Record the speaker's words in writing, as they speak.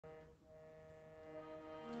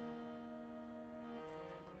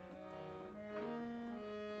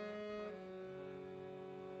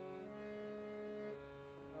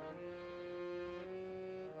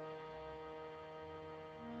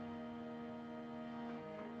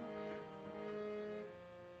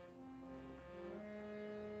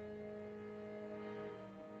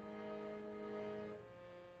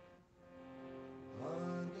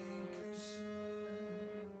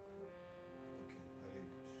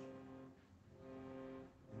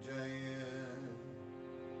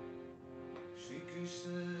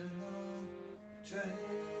Krishna Chaitanya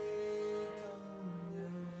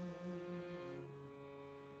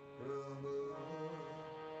Prabhu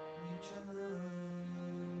Nityananda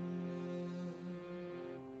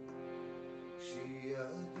Shri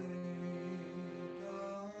Advaita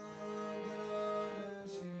Gadadhara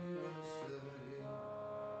Sivasari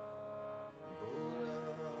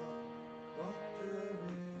Gaura Bhakta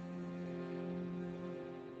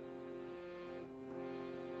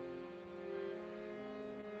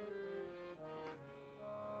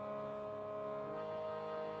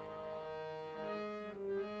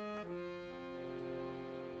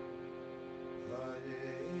Hare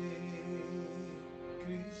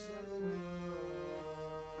Krishna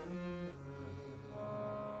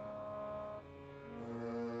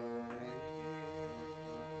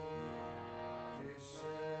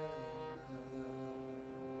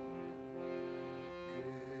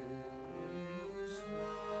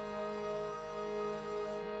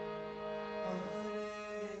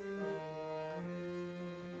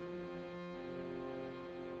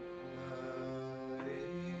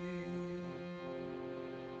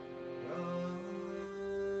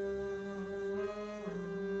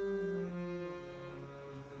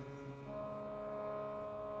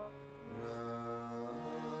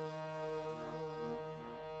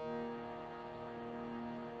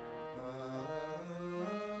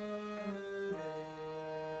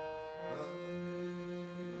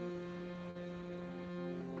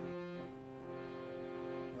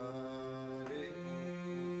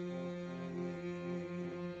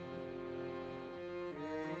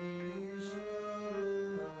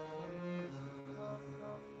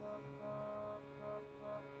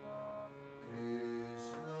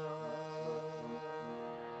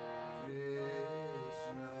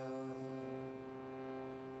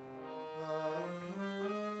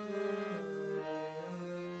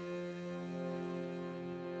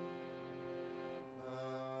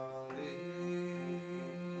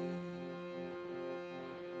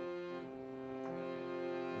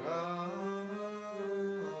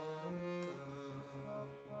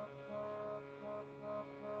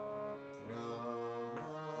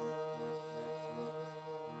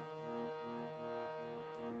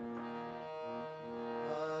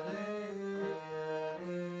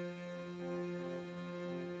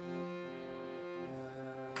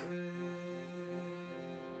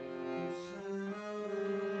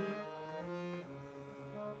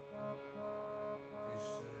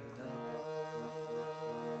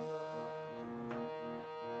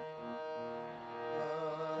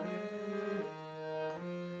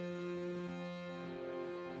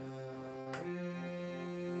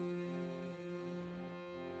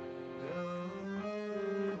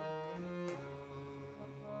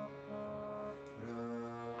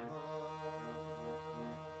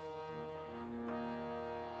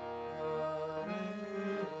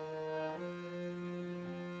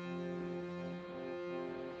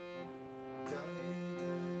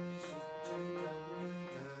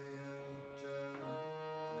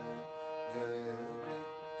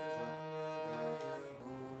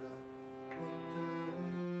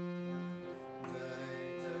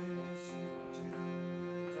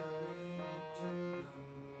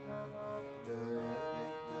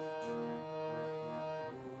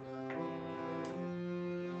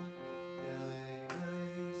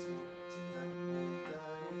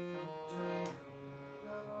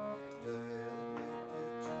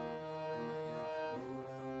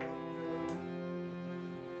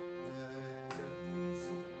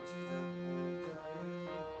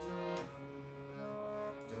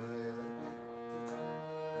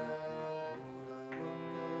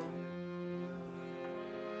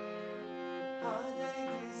Hare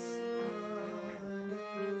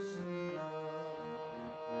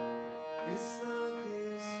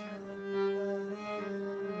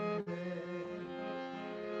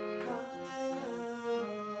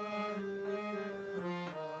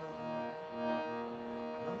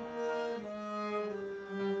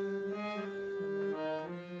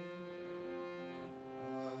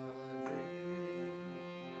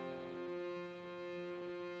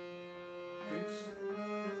Krishna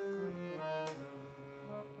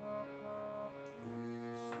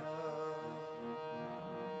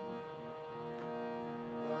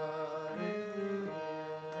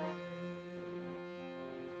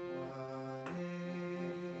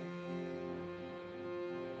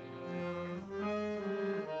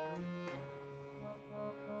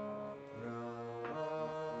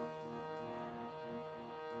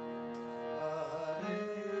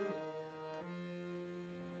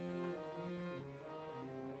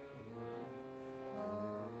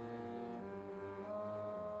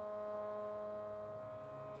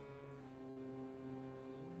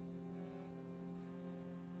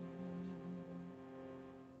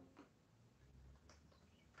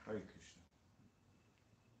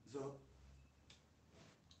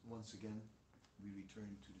once again, we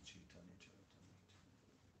return to the Chaitanya Charitamrita.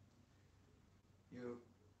 You,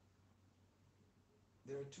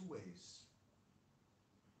 there are two ways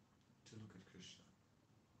to look at Krishna.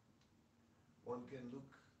 One can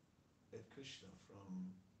look at Krishna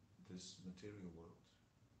from this material world,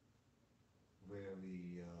 where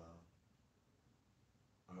we are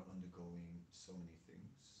undergoing so many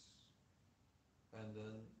things, and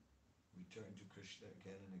then we turn to Krishna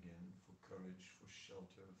again and again for courage, for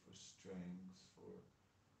shelter, for strength,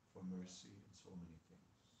 for mercy, and so many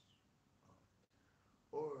things.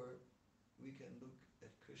 Or we can look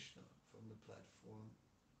at Krishna from the platform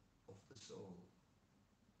of the soul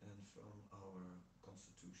and from our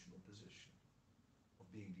constitutional position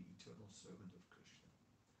of being the eternal servant of Krishna.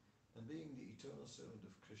 And being the eternal servant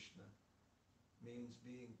of Krishna means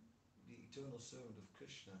being the eternal servant of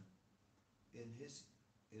Krishna in his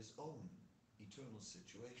own eternal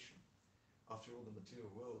situation. After all, the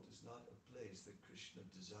material world is not a place that Krishna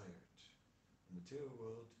desired. The material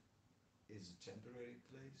world is a temporary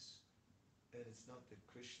place, and it's not that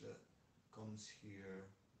Krishna comes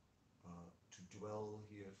here to dwell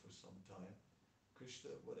here for some time.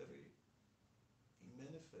 Krishna, whatever he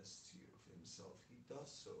manifests here of himself, he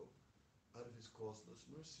does so out of his causeless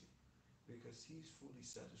mercy, because he's fully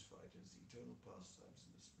satisfied in his eternal pastimes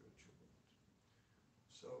in the spiritual world.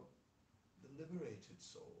 So, the liberated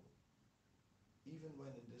soul, even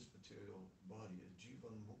when in this material body, a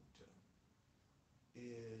Jivan Mukta,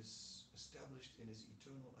 is established in his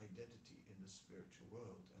eternal identity in the spiritual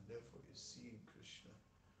world, and therefore is seeing Krishna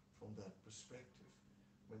from that perspective.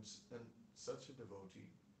 And such a devotee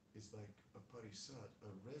is like a parisad,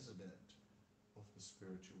 a resident of the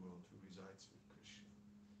spiritual world who resides with Krishna.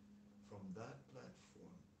 From that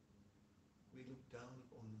platform, we look down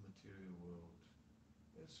upon the material world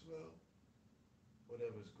as well,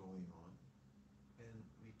 whatever's going on, and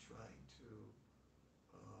we try to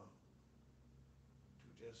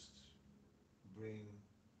just bring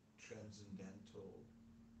transcendental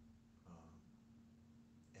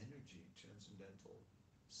energy, transcendental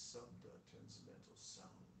sabda, transcendental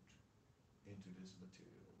sound into this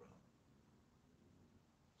material realm.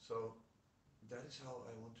 So that is how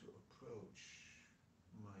I want to approach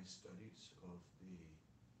my studies of the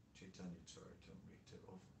Chaitanya Charitamrita,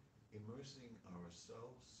 of immersing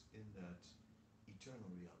ourselves in that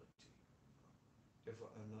eternal reality.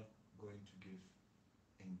 Therefore, I'm not going to give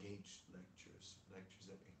engaged lectures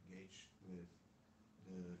that engage with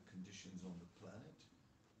the conditions on the planet.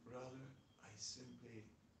 Rather, I simply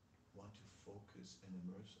want to focus and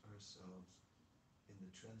immerse ourselves in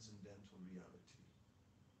the transcendental reality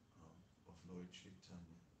of Lord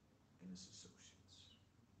Chaitanya and his associates.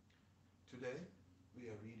 Today, we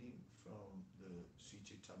are reading from the Sri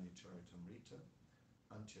Chaitanya Charitamrita,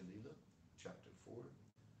 Antya Lila, chapter 4,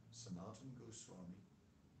 Sanatana Goswami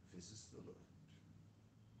visits the Lord.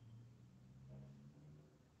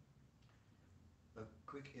 A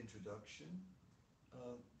quick introduction.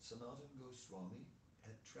 Sanatana Goswami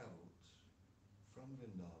had traveled from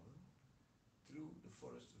Vrindavan through the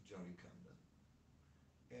forest of Jarikanda,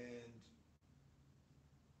 and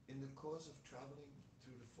in the course of traveling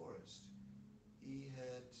through the forest, he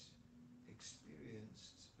had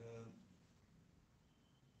experienced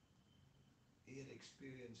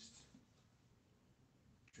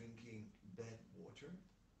drinking bad water,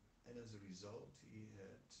 and as a result, he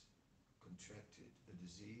had contracted a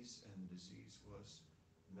disease, and the disease was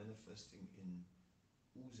manifesting in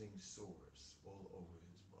oozing sores all over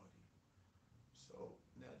his body. So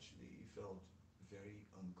naturally, he felt very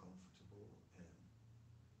uncomfortable and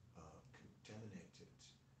contaminated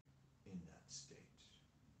in that state.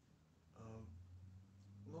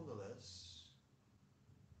 Nonetheless,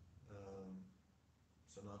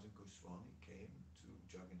 Sanatana Goswami came to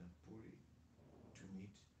Jagannath Puri to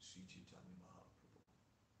meet Sri Chaitanya Mahaprabhu.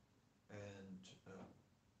 And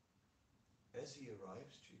as he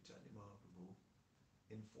arrives, Chaitanya Mahaprabhu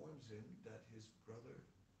informs him that his brother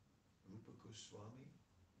Rupa Goswami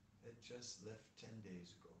had just left 10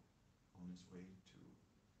 days ago on his way to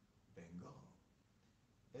Bengal.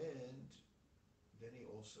 And then he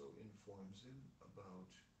also informs him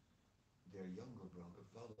about their younger brother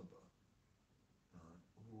Vallabha,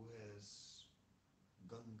 who has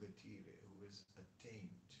Ganga Tire, who has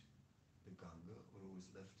attained the Ganga, or who has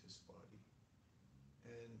left his body.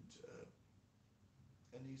 And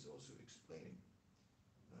he's also explaining.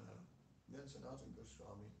 Then Sanatana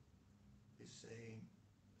Goswami is saying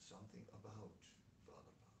something about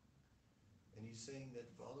Vallabha. And he's saying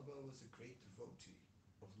that Vallabha was a great devotee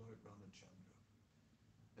of Lord Ramachandra.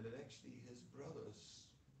 And that actually his brothers,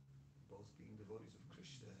 both being devotees of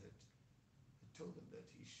Krishna, had told him that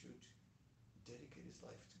he should dedicate his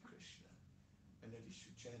life to Krishna and that he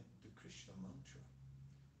should chant the Krishna mantra.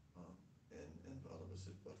 And Vallabha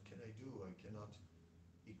said, what can I do? I cannot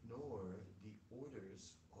ignore the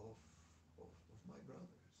orders of my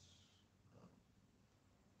brothers. Um,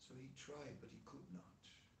 so he tried, but he could not.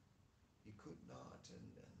 He could not, and he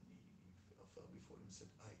fell before him and said,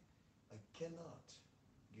 I cannot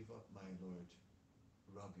give up my Lord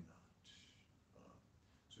Raghunath.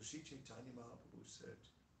 So Sri Chaitanya Mahaprabhu said,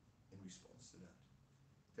 in response to that,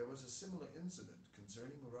 there was a similar incident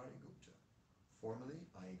concerning Murari Gupta. Formerly,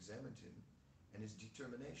 I examined him, and his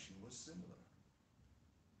determination was similar.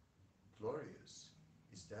 Glorious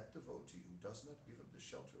is that devotee who does not give up the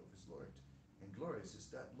shelter of his Lord, and glorious is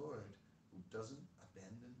that Lord who doesn't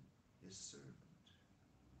abandon his servant.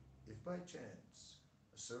 If by chance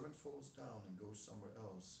a servant falls down and goes somewhere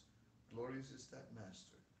else, glorious is that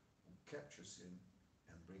master who captures him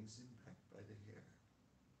and brings him back by the hair.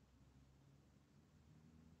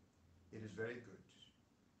 It is very good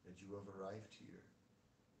that you have arrived here.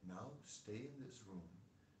 Now stay in this room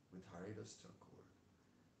with Haridas Thakur.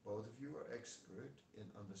 Both of you are expert in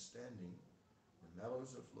understanding the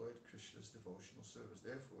mellows of Lord Krishna's devotional service.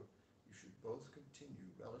 Therefore, you should both continue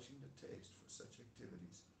relishing the taste for such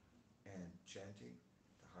activities and chanting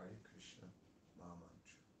the Hare Krishna Maha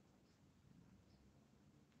Mantra.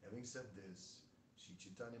 Having said this, Sri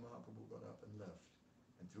Chaitanya Mahaprabhu got up and left,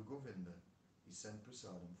 and through Govinda, he sent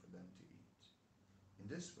prasadam for them to eat. In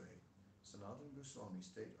this way, Sanatana Goswami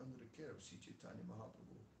stayed under the care of Sri Chaitanya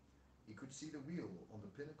Mahaprabhu. He could see the wheel on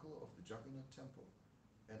the pinnacle of the Jagannath temple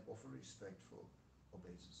and offer respectful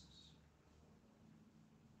obeisances.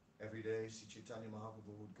 Every day, Sri Chaitanya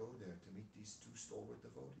Mahaprabhu would go there to meet these two stalwart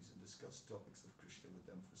devotees and discuss topics of Krishna with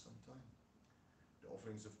them for some time. The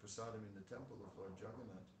offerings of prasadam in the temple of Lord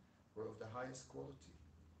Jagannath were of the highest quality.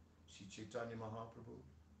 Sri Chaitanya Mahaprabhu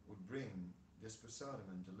would bring this prasadam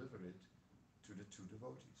and deliver it to the two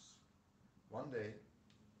devotees. One day,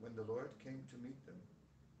 when the Lord came to meet them,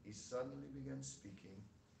 he suddenly began speaking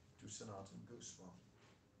to Sanatana Goswami.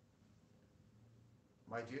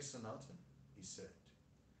 My dear Sanatana, he said,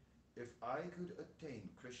 if I could attain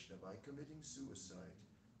Krishna by committing suicide,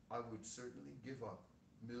 I would certainly give up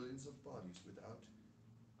millions of bodies without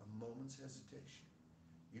a moment's hesitation.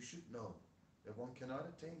 You should know that one cannot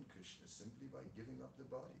attain Krishna simply by giving up the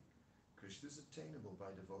body. Krishna is attainable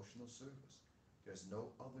by devotional service. There's no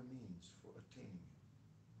other means for attaining him.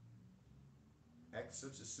 Acts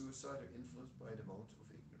such as suicide are influenced by the mode of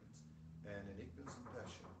ignorance, and in ignorance and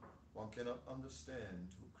passion, one cannot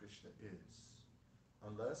understand who Krishna is.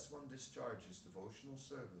 Unless one discharges devotional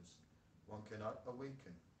service, one cannot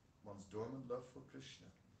awaken one's dormant love for Krishna,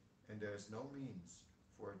 and there is no means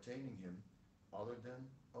for attaining him other than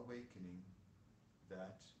awakening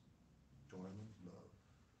that dormant love.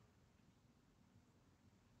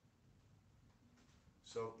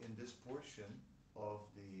 So in this portion of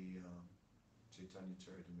the Chaitanya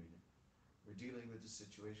Charitamrita, we're dealing with the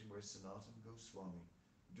situation where Sanatana Goswami,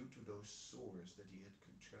 due to those sores that he had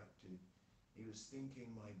contracted, he was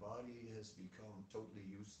thinking, my body has become totally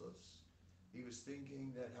useless. He was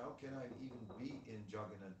thinking that how can I even be in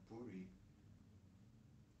Jagannath Puri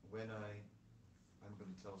when I'm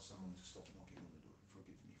going to tell someone to stop knocking on the door.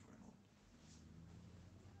 Forgive me for a moment.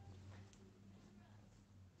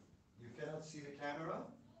 You cannot see the camera?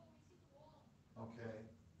 Okay.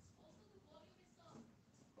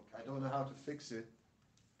 Okay, I don't know how to fix it.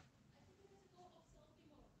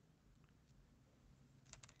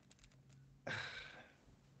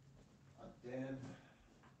 Dan,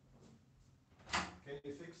 can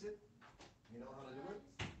you fix it? You know how to do it?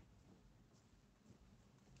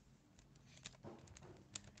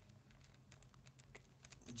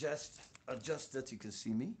 Just adjust that you can see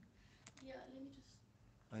me. Yeah, let me just.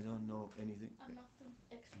 I don't know anything. I'm not the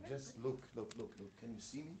expert. Just but- look. Can you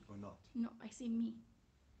see me or not? No, I see me.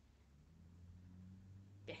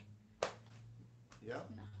 There. Yeah?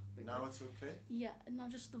 No. Now it's okay? Yeah, now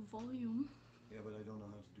just the volume. Yeah, but I don't know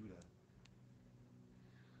how to do that.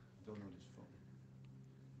 I don't know this phone.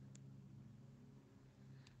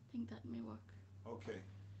 I think that may work. Okay.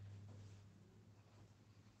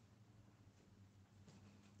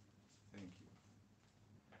 Thank you.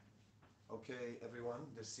 Okay, everyone,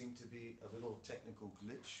 there seemed to be a little technical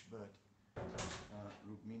glitch, but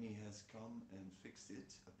Rukmini has come and fixed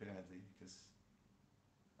it, apparently, because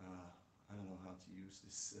I don't know how to use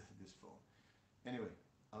this phone. Anyway,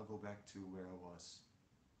 I'll go back to where I was.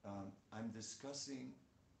 I'm discussing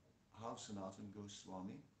how Sanatana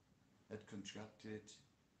Goswami had contracted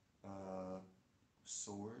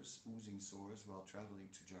sores, oozing sores, while traveling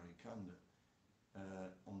to Jharikanda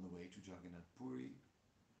on the way to Jagannath Puri.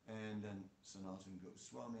 And then Sanatana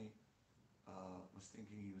Goswami was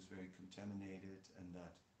thinking he was very contaminated and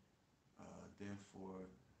that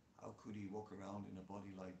therefore, how could he walk around in a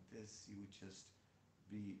body like this? He would just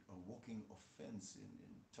be a walking offense in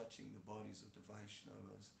touching the bodies of the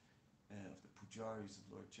Vaishnavas and of the pujaris of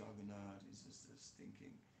Lord Jagannath. He's just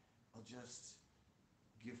thinking, I'll just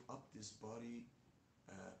give up this body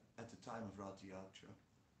at the time of Rath Yatra.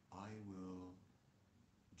 I will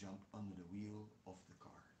jump under the wheel of the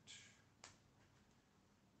cart.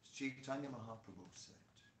 Chaitanya Mahaprabhu said,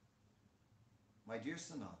 my dear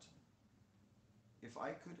Sanatana, if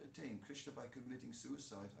I could attain Krishna by committing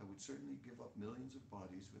suicide, I would certainly give up millions of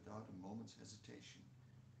bodies without a moment's hesitation.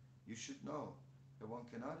 You should know that one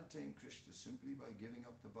cannot attain Krishna simply by giving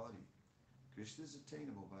up the body. Krishna is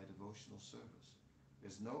attainable by devotional service.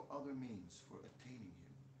 There's no other means for attaining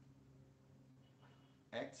him.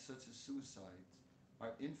 Acts such as suicide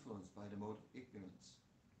are influenced by the mode of ignorance,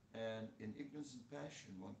 and in ignorance and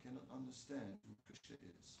passion one cannot understand who Krishna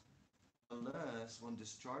is. Unless one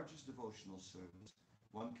discharges devotional service,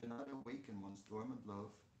 one cannot awaken one's dormant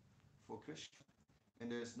love for Krishna,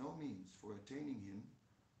 and there is no means for attaining him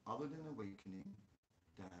other than awakening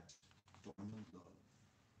that dormant love.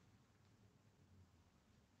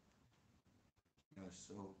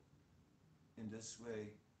 So in this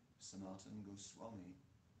way, Sanatana Goswami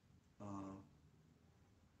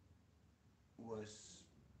was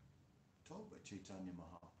told by Chaitanya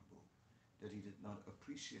Mahaprabhu that he did not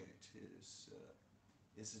appreciate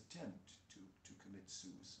his attempt to commit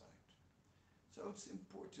suicide. So it's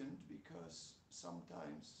important because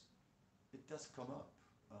sometimes it does come up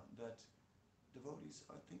that devotees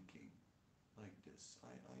are thinking like this.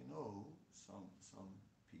 I know some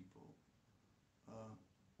people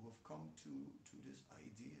who have come to this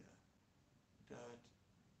idea that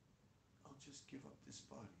I'll just give up this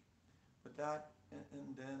body. But that,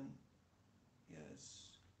 and then,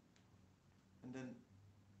 yes, and then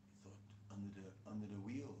he thought under the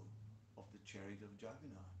wheel of the chariot of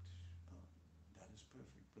Jagannath. That is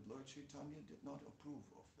perfect. But Lord Chaitanya did not approve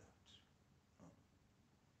of that.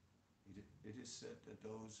 It is said that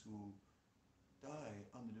those who die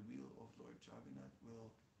under the wheel of Lord Jagannath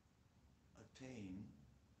will attain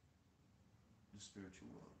the spiritual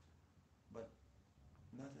world. But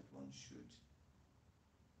not that one should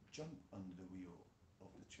jump under the wheel of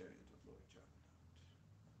the chariot of Lord Jagannath.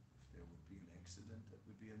 If there would be an accident, that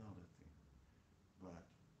would be another thing. But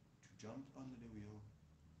to jump under the wheel,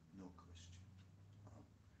 no question.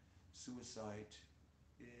 Suicide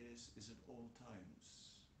is at all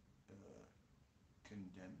times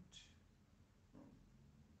condemned.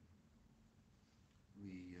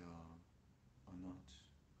 We are not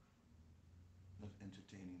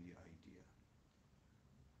entertaining the idea.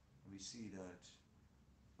 We see that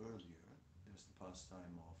earlier there's the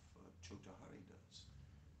pastime of Chota Haridas,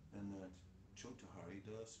 and that Chota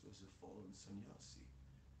Haridas was a fallen sannyasi,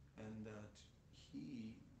 and that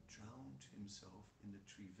he drowned himself in the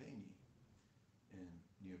Triveni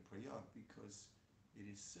near Prayag, because it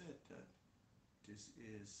is said that this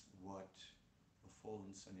is what a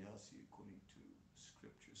fallen sannyasi, according to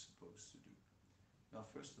scripture, is supposed to do. Now,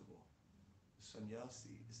 first of all, the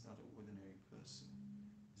sannyasi is not an ordinary person.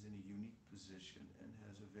 He's in a unique position and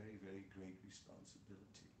has a very, very great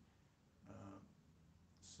responsibility.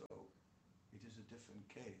 So it is a different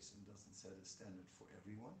case and doesn't set a standard for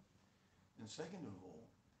everyone. And second of all,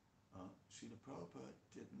 Srila Prabhupada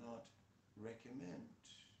did not recommend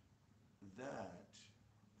that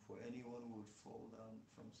for anyone who would fall down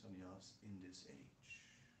from sannyas in this age,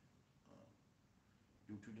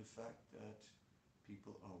 due to the fact that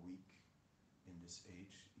people are weak in this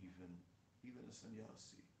age. Even a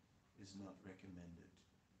sannyasi is not recommended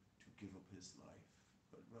to give up his life,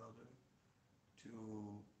 but rather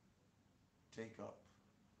to take up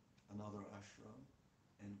another ashram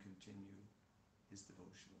and continue his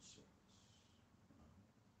devotional service.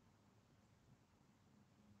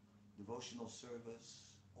 Devotional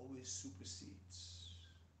service always supersedes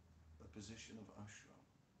a position of ashram.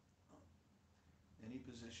 Any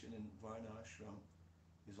position in Varna ashram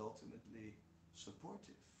is ultimately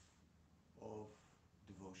supportive of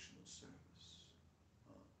devotional service.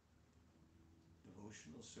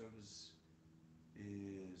 Devotional service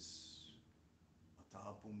is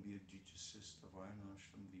Atapumbir Jichisista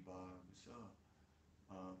Varnashram Vibhavisa.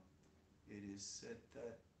 It is said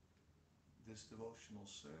that this devotional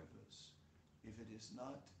service, if it is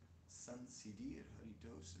not Sansidir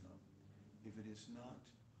Haritosanam, if it is not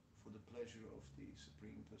for the pleasure of the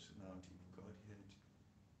Supreme Personality of Godhead,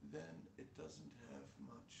 then it doesn't have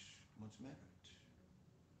much merit.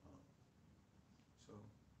 So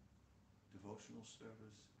devotional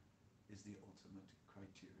service is the ultimate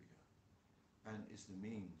criteria and is the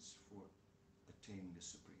means for attaining the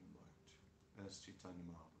Supreme Light. As Chaitanya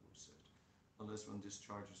Mahaprabhu said, unless one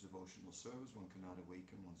discharges devotional service, one cannot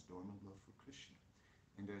awaken one's dormant love for Krishna.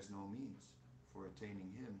 And there is no means for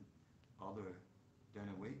attaining him other than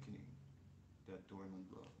awakening that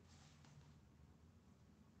dormant love.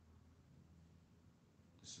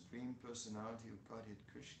 The Supreme Personality of Godhead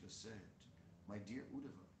Krishna said, "My dear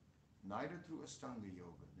Uddhava, neither through Astanga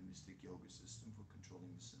Yoga, the mystic yoga system for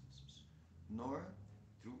controlling the senses, nor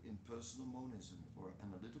through impersonal monism or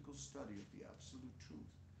analytical study of the absolute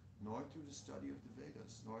truth, nor through the study of the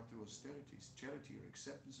Vedas, nor through austerities, charity, or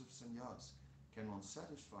acceptance of sannyas, can one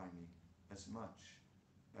satisfy me as much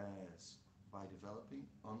as by developing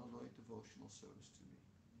unalloyed devotional service to me."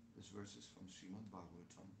 This verse is from Srimad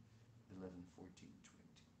Bhagavatam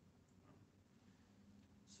 11:14-20.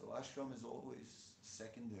 So ashram is always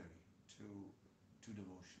secondary to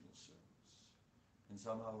devotional service. And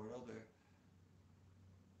somehow or other,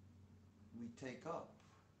 we take up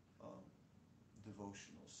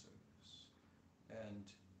devotional service.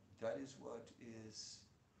 And that is what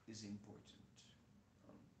is important.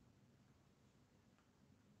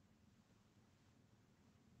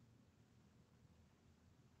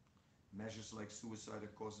 Measures like suicide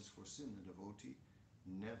are causes for sin. The devotee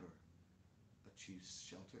never achieves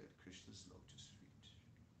shelter at Krishna's lotus feet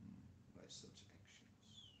by such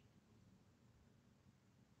actions.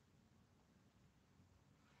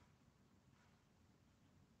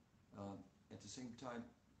 At the same time,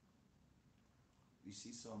 we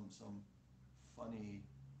see some funny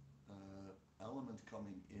element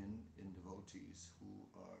coming in devotees who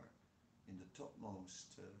are in the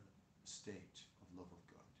topmost state of love of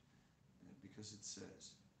God. Because it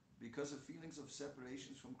says, because of feelings of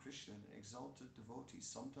separation from Krishna, an exalted devotee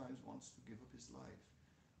sometimes wants to give up his life.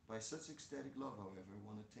 By such ecstatic love, however,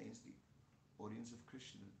 one attains the audience of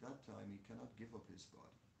Krishna. At that time, he cannot give up his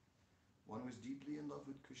body. One who is deeply in love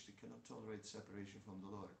with Krishna cannot tolerate separation from the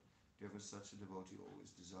Lord. Therefore, such a devotee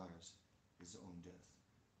always desires his own death.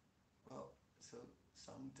 Well, so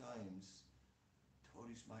sometimes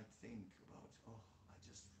devotees might think about,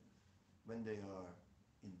 when they are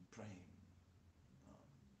in praying,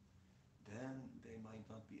 then they might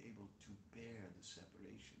not be able to bear the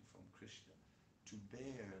separation from Krishna, to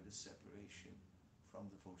bear the separation from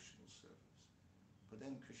devotional service. But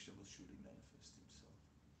then Krishna will surely manifest himself.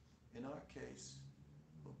 In our case,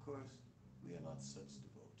 of course, we are not such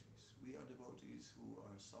devotees. We are devotees who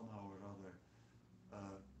are somehow or other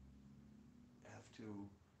have to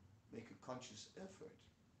make a conscious effort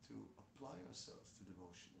to apply ourselves to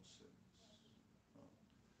devotional service.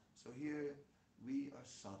 So here we are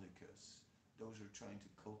sadhakas, those who are trying to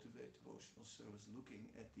cultivate devotional service, looking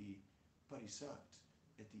at the parisat,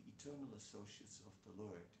 at the eternal associates of the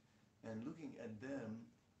Lord, and looking at them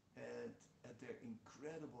at their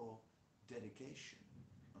incredible dedication,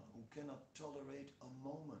 who cannot tolerate a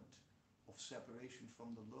moment of separation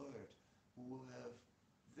from the Lord, who have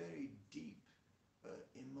very deep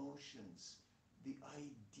emotions. The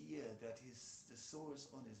idea that the sores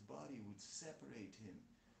on his body would separate him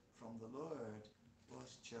from the Lord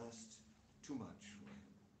was just too much for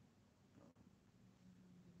him.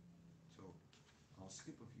 So I'll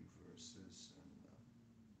skip a few verses and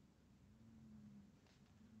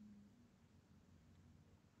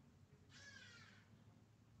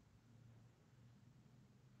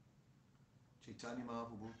Chaitanya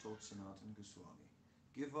Mahaprabhu told Sanatana Goswami,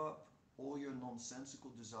 "Give up all your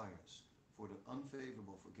nonsensical desires for the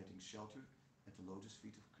unfavorable for getting shelter at the lotus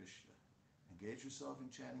feet of Krishna. Engage yourself in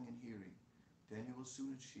chanting and hearing, then you will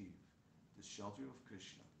soon achieve the shelter of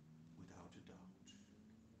Krishna without a doubt."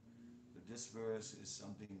 But this verse is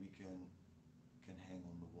something we can hang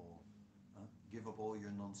on the wall. Give up all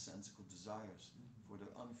your nonsensical desires for the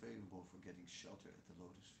unfavorable for getting shelter at the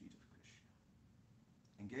lotus feet of Krishna.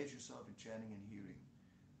 Engage yourself in chanting and hearing,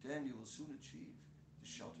 then you will soon achieve the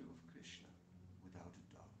shelter of Krishna without a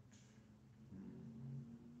doubt.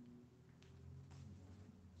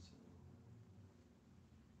 So,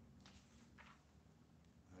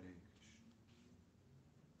 Hare Krishna.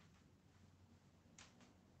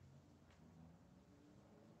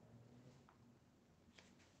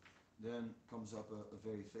 Then comes up a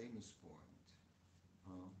very famous point.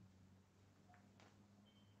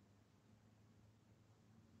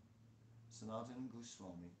 Sanatana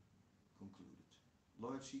Goswami concluded,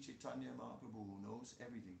 "Lord Sri Chaitanya Mahaprabhu, who knows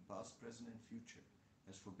everything, past, present, and future,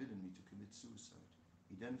 has forbidden me to commit suicide."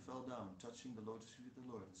 He then fell down, touching the lotus feet of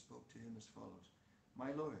the Lord, and spoke to him as follows: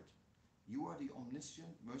 "My Lord, you are the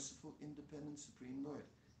omniscient, merciful, independent, supreme Lord,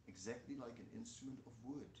 exactly like an instrument of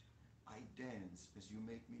wood. I dance as you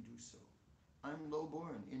make me do so. I'm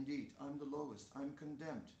low-born, indeed, I'm the lowest, I'm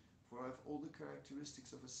condemned, for I've all the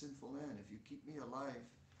characteristics of a sinful man. If you keep me alive,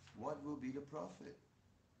 what will be the profit?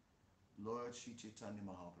 Lord Sri Chaitanya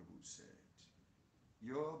Mahaprabhu said,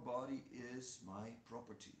 your body is my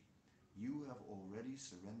property. You have already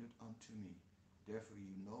surrendered unto me. Therefore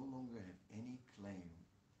you no longer have any claim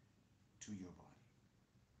to your body.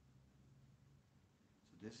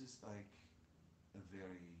 So this is like a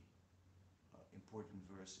very important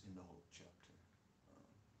verse in the whole chapter.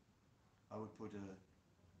 I would put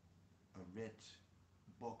a red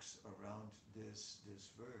box around this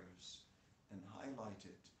verse and highlight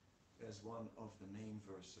it as one of the main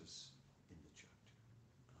verses in the chapter.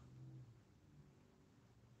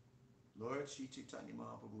 Lord Sri Chaitanya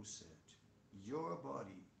Mahaprabhu said, your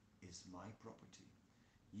body is my property.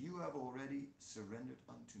 You have already surrendered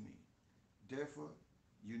unto me. Therefore,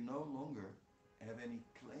 you no longer have any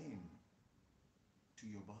claim to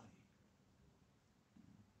your body.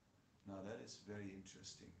 Now that is very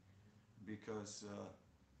interesting because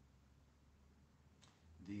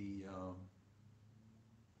the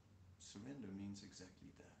surrender means exactly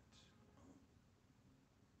that.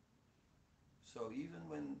 So even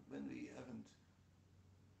when we haven't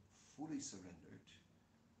fully surrendered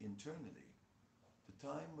internally, the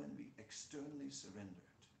time when we externally surrender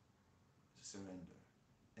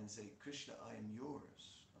and say, Krishna, I am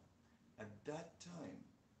yours, at that time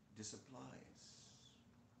this applies.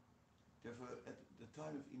 Therefore, at the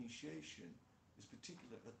time of initiation is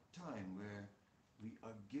particular a time where we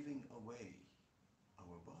are giving away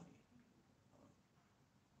our body.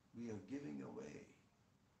 We are giving away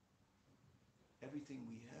everything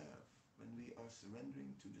we have when we are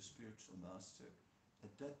surrendering to the spiritual master.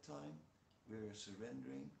 At that time, we are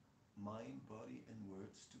surrendering mind, body, and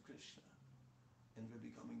words to Krishna. And we're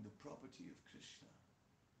becoming the property of Krishna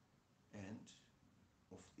and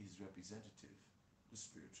of his representative, the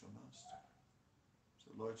spiritual master.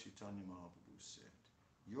 So Lord Chaitanya Mahaprabhu said,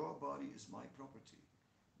 your body is my property.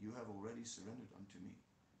 You have already surrendered unto me.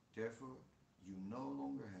 Therefore, you no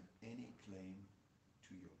longer have any claim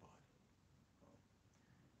to your body.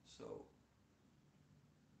 So,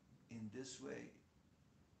 in this way,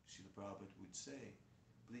 Srila Prabhupada would say,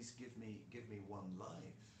 please give me one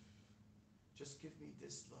life. Just give me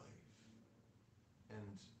this life.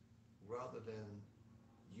 And rather than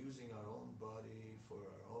using our own body for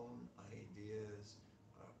our own ideas,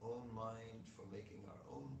 our own mind for making our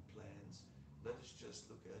own plans, let us just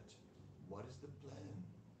look at what is the plan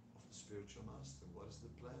of the spiritual master, what is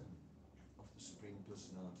the plan of the Supreme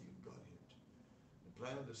Personality of Godhead. The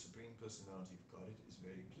plan of the Supreme Personality of Godhead is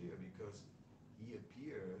very clear because he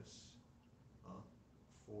appears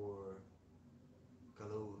for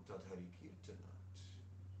Kalo Tadhari Kirtanat.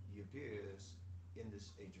 He appears in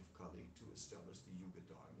this age of Kali to establish the Yuga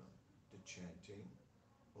Dharma, the chanting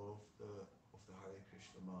of the Hare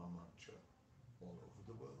Krishna Maha Mantra all over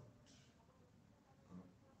the world.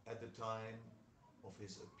 At the time of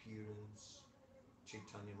his appearance,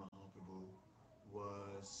 Chaitanya Mahaprabhu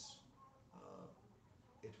was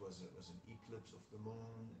it was an eclipse of the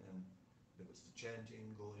moon, and there was the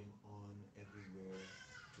chanting going on everywhere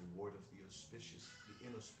to ward off the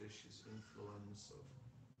inauspicious influence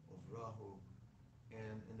of Rahu,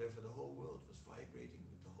 and therefore the whole world was vibrating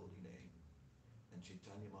with the holy name. And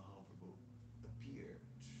Chaitanya Mahaprabhu appeared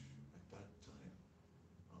at that time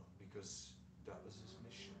because that was his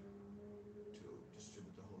mission, to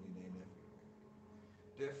distribute the holy name everywhere.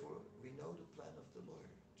 Therefore, we know the plan of the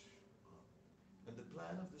Lord. And the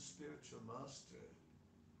plan of the spiritual master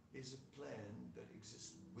is a plan that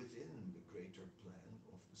exists within the greater plan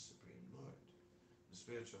of the Supreme Lord. The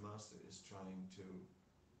spiritual master is trying to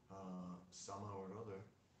somehow or other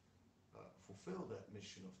fulfill that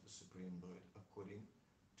mission of the Supreme Lord according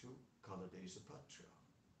to Kaladesapatra.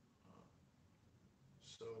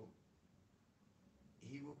 So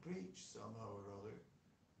he will preach somehow or other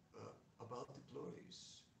about the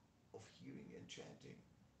glories of hearing and chanting,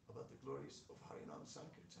 about the glories of Harinam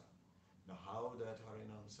Sankirtan. Now how that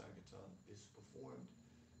Harinam Sankirtan is performed,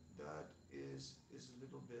 that is a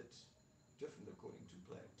little bit different according to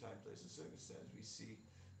time, place, and circumstance. We see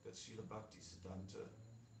that Srila Bhaktisiddhanta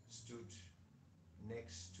stood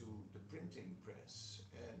next to the printing press,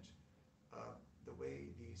 and the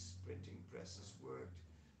way these printing presses worked,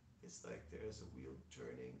 it's like there's a wheel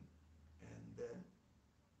turning, and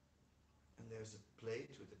there's a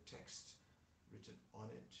plate with a text written on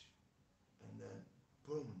it, and then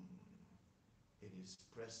boom, it is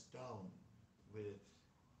pressed down with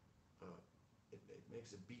it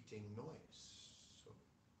makes a beating noise. So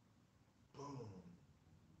boom,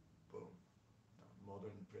 boom. Now,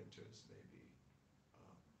 modern printers may be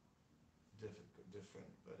uh, different,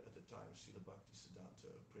 but at the time Srila Bhaktisiddhanta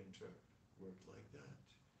printer worked like that.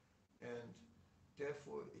 And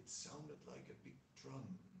therefore it sounded like a big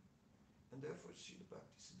drum. And therefore Srila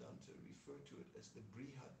Bhaktisiddhanta referred to it as the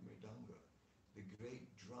Brihad Mridanga, the great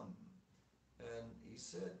drum. And he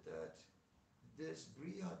said that this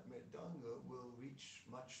Brihad Mridanga will reach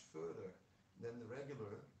much further than the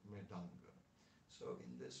regular Mridanga. So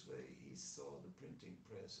in this way he saw the printing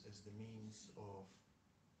press as the means of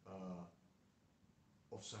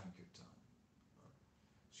Sankirtan.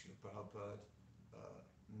 Srila Prabhupada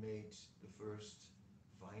made the first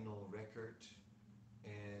vinyl record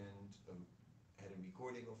and had a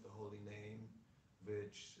recording of the Holy Name,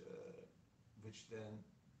 which then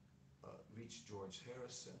reached George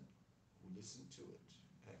Harrison, who listened to it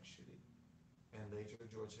actually. And later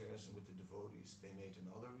George Harrison with the devotees, they made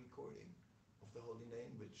another recording of the Holy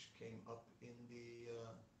Name, which came up in the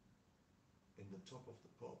top of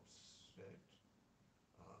the pops. Right?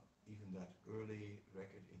 Even that early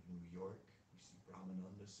record in New York, we see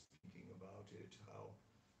Brahmananda speaking about it, how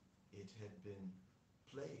it had been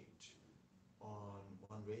played on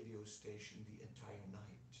one radio station the entire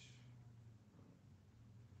night.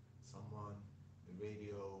 Someone, the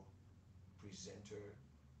radio presenter,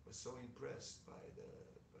 was so impressed by the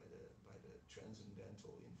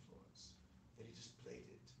transcendental influence that he just played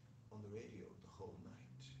it on the radio the whole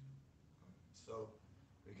night. So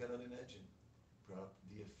we cannot imagine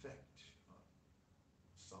the effect.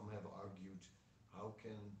 Some have argued, how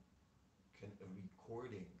can a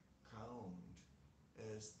recording count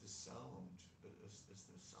as the sound, as the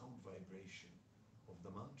sound vibration of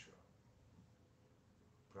the mantra?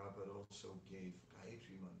 Prabhupada also gave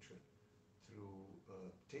Gayatri mantra through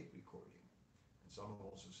tape recording. And some have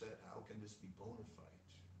also said, how can this be bona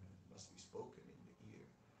fide? It must be spoken in the ear.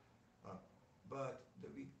 But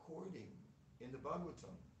the recording in the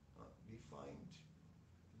Bhagavatam, we find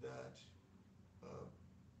that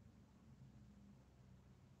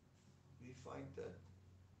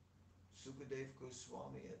Sukadev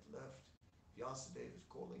Goswami had left. Vyasadeva is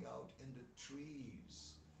calling out, and the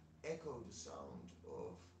trees echo the sound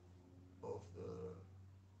of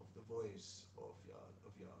the voice of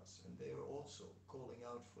Vyasa, and they are also calling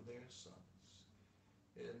out for their sons.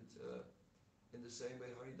 And in the same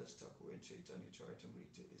way, Haridas Thakur in Chaitanya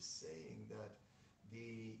Charitamrita is saying that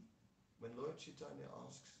when Lord Chaitanya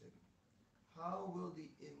asks him, how will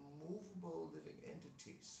the immovable living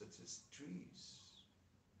entities such as trees,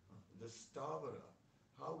 the stavara,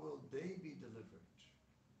 how will they be delivered?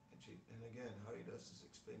 And again, Haridas is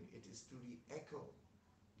explaining, it is through the echo.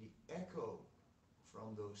 The echo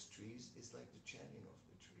from those trees is like the chanting of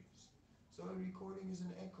the trees. So a recording is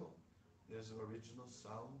an echo. There's an original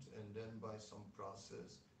sound, and then by some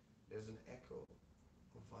process, there's an echo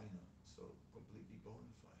of Vaina, so completely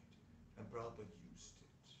bona fide. And Prabhupada used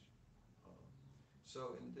it.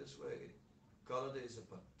 So in this way, Kaladesa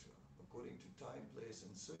Patra, according to time, place,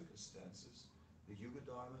 and circumstances, the Yuga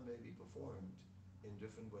Dharma may be performed in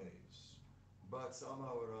different ways. But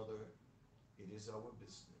somehow or other, it is our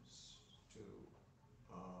business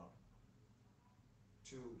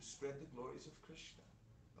to spread the glories of Krishna.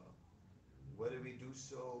 Whether we do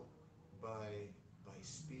so by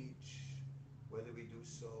speech, whether we do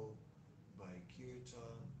so by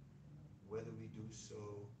kirtan, whether we do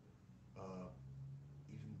so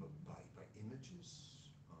even by images.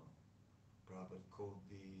 Prabhupada called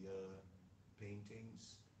the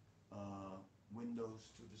paintings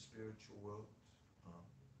windows to the spiritual world,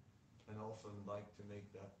 and often like to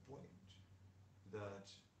make that point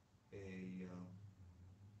that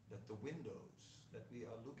that the windows that we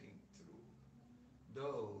are looking through,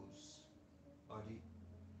 those are the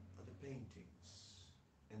paintings,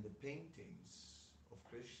 and the paintings of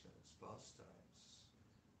Krishna's pastimes,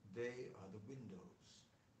 they are the windows.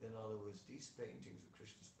 In other words, these paintings of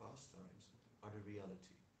Krishna's pastimes are the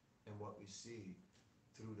reality, and what we see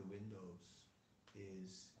through the windows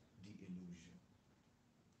is the illusion.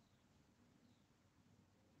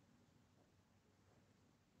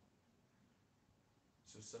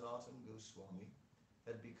 So Sanatana Goswami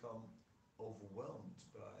had become overwhelmed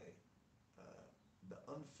by the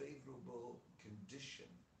unfavorable condition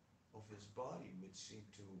of his body, which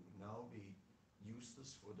seemed to now be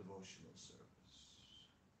useless for devotional service.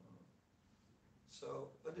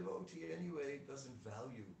 So a devotee anyway doesn't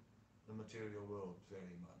value the material world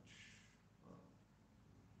very much.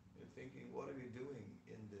 You're thinking, what are we doing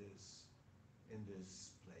in this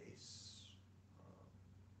place?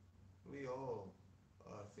 We all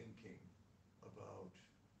are thinking about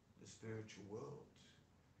the spiritual world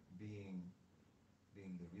being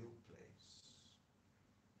the real place.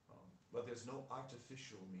 but there's no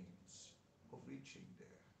artificial means of reaching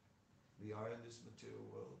there. We are in this material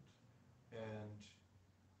world, and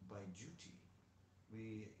by duty,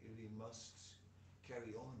 we must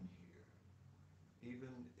carry on here,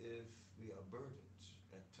 even if we are burdened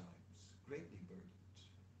at times, greatly burdened.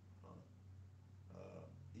 Uh,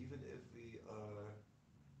 Even if we are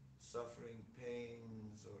suffering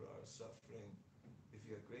pains or are suffering, if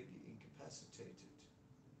we are greatly incapacitated,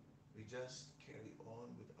 we just carry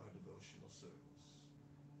on with our devotional service.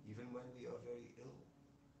 Even when we are very ill,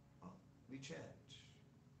 we chant,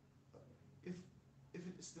 uh, if, if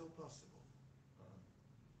it is still possible. Uh,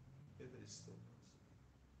 if it is still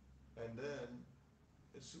possible. And then,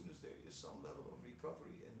 as soon as there is some level of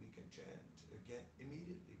recovery and we can chant again,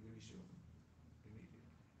 immediately we resume.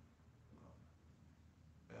 Immediately.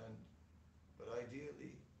 And but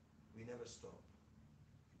ideally, we never stop.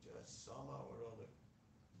 We just somehow or other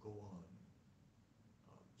go on.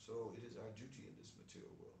 So it is our duty in this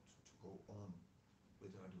material world to go on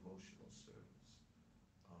with our devotional service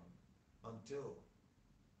um, until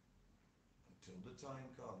the time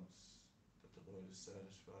comes that the Lord is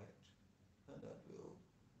satisfied, and that we'll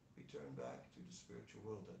return back to the spiritual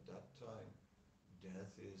world. At that time,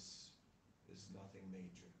 death is nothing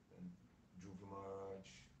major. And Dhruva Maharaj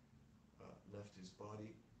left his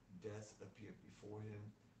body. Death appeared before him,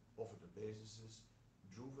 offered obeisances.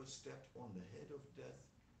 Dhruva stepped on the head of death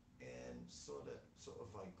and saw a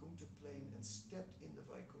Vaikuntha plane and stepped in the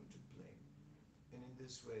Vaikuntha plane. And in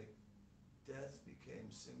this way, death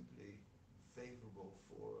became simply favorable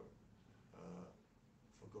for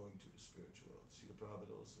going to the spiritual world. Srila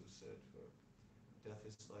Prabhupada also said, death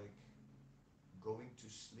is like going to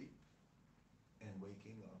sleep and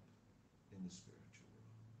waking up in the spiritual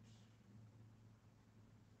world.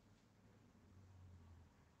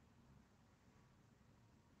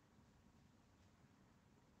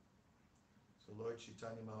 So Lord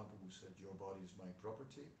Chaitanya Mahaprabhu said, your body is my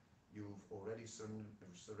property. You've already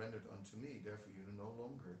surrendered unto me, therefore you no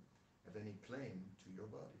longer have any claim to your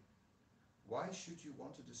body. Why should you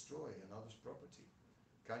want to destroy another's property?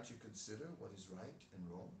 Can't you consider what is right and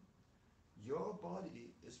wrong? Your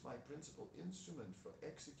body is my principal instrument for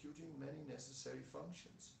executing many necessary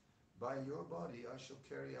functions. By your body I shall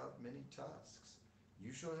carry out many tasks.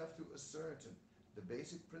 You shall have to ascertain the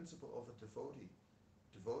basic principle of a devotee,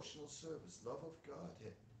 devotional service, love of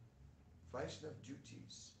Godhead, Vaishnava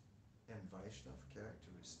duties, and Vaishnava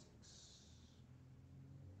characteristics.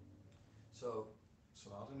 So,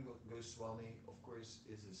 Sanatana Goswami, of course,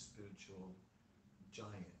 is a spiritual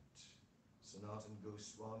giant. Sanatana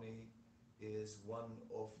Goswami is one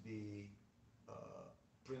of the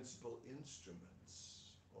principal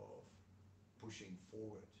instruments of pushing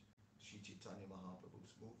forward Sri Chaitanya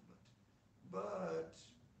Mahaprabhu's movement. But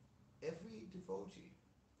every devotee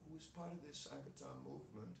who is part of this Sankirtan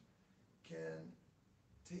movement can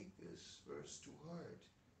take this verse to heart.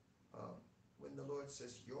 When the Lord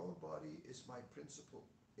says, your body is my principal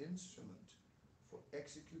instrument for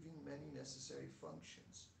executing many necessary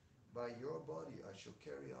functions. By your body I shall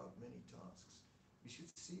carry out many tasks. We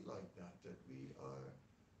should see like that we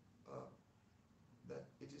are, that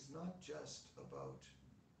it is not just about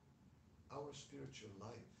our spiritual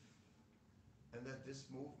life, and that this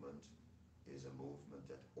movement is a movement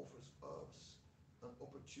that offers us an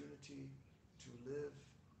opportunity to live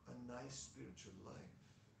a nice spiritual life.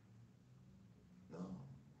 No.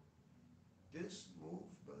 This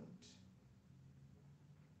movement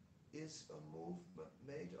is a movement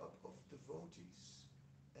made up of devotees,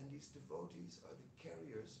 and these devotees are the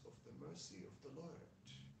carriers of the mercy of the Lord.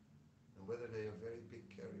 And whether they are very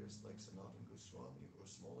big carriers like Sanatana Goswami or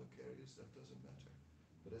smaller carriers, that doesn't matter.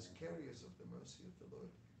 But as carriers of the mercy of the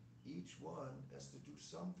Lord, each one has to do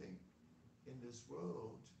something in this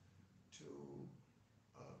world to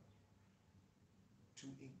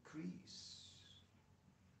increase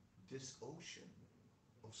this ocean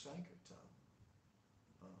of Sankirtan.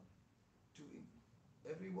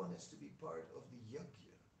 Everyone has to be part of the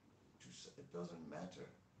yajna. It doesn't matter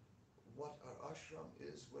what our ashram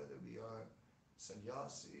is, whether we are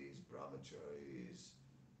sannyasis, brahmacharis,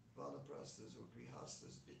 vanaprasthas or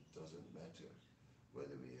grihasthas. It doesn't matter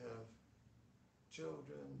whether we have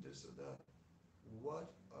children, this or that.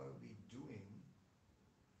 What are we doing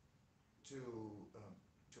to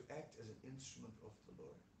act as an instrument of the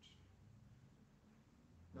Lord?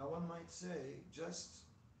 Now one might say, just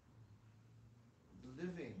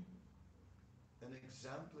living an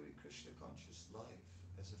exemplary Krishna conscious life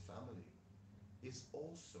as a family is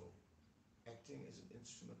also acting as an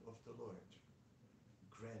instrument of the Lord.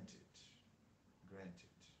 Granted,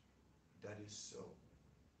 that is so.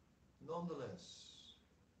 Nonetheless,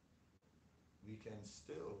 we can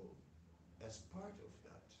still, as part of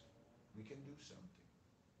that, we can do something.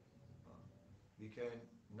 Uh, we can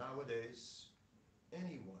nowadays,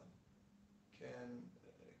 anyone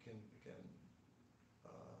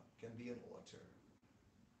can be an author.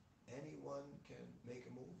 Anyone can make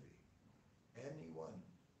a movie. Anyone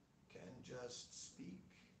can just speak.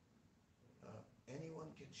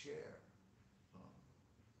 Anyone can share uh,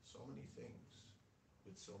 so many things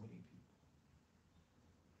with so many people.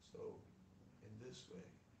 So, in this way,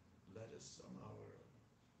 let us somehow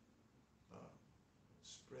uh,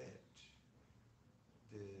 spread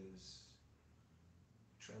this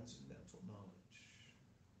transcendental knowledge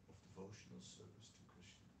of devotional service to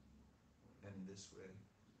Krishna, and in this way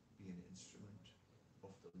be an instrument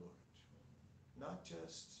of the Lord. Not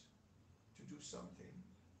just to do something,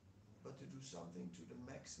 but to do something to the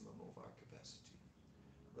maximum of our capacity.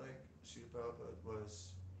 Like Srila Prabhupada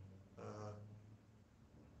was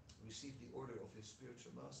received the order of his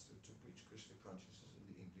spiritual master to preach Krishna consciousness in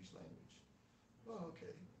the English language. Well,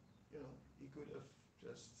 okay, he could have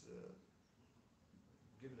just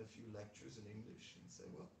given a few lectures in English and say,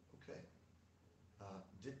 well, okay,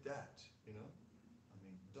 did that, I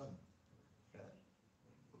mean, done.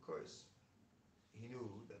 Of course, he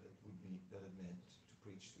knew that it meant to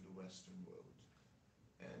preach to the Western world,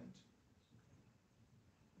 and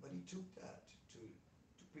but he took that to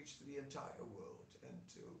preach to the entire world and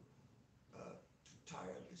to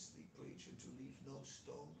tirelessly preach and to leave no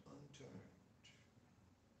stone unturned.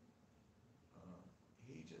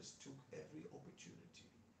 He just took every opportunity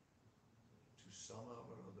to somehow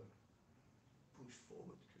or other push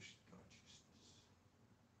forward Krishna consciousness,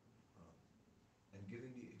 and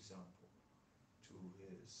giving the example to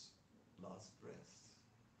his last breath,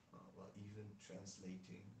 while even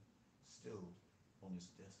translating still on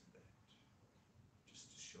his deathbed,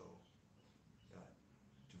 just to show that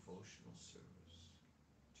devotional service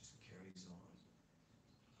just carries on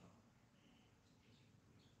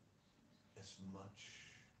as much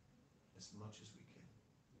as we can.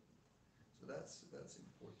 So that's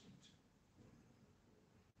important.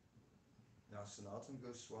 Now, Sanatana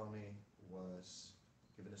Goswami was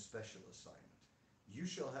given a special assignment. You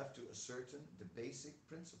shall have to ascertain the basic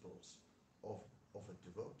principles of a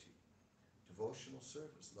devotee: devotional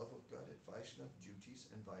service, love of God, Vaishnava duties,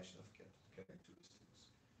 and Vaishnava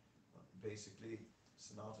characteristics. Basically,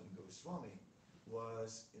 Sanatana Goswami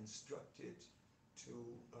was instructed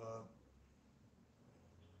to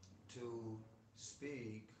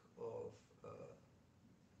speak of,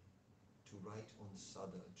 to write on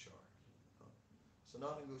Sadachar.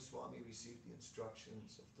 Sanatana Goswami received the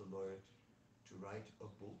instructions of the Lord to write a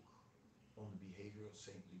book on the behavior of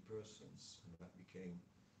saintly persons, and that became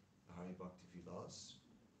the Hari Bhakti Vilas,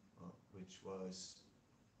 which was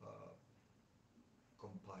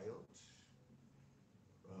compiled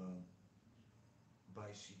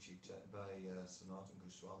by Sanatana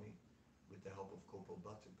Goswami with the help of Gopal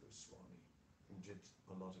Bhatta Goswami, who did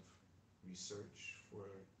a lot of research for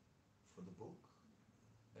the book.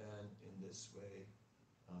 And in this way,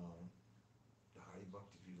 the Hari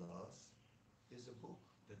Bhakti Vilas is a book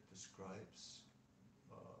that describes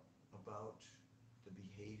about the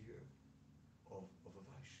behavior of a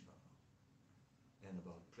Vaishnava, and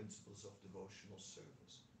about principles of devotional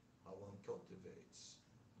service, how one cultivates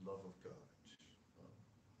love of God.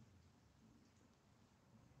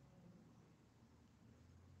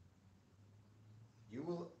 You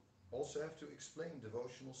will also have to explain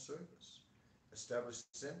devotional service, establish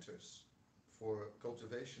centers for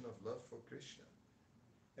cultivation of love for Krishna,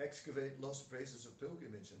 excavate lost places of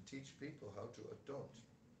pilgrimage, and teach people how to adopt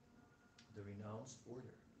the renounced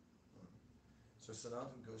order. So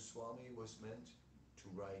Sanatana Goswami was meant to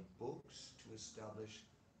write books, to establish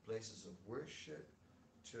places of worship,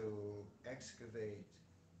 to excavate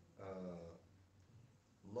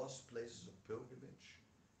lost places of pilgrimage,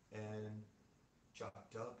 and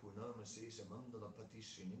Chakta Purnamasi Samandala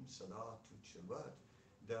Patishinim Salatu Chavat,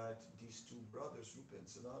 that these two brothers, Rupa and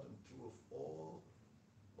Sanatana, through of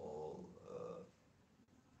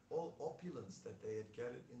all opulence that they had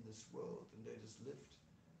gathered in this world, and they just lived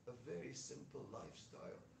a very simple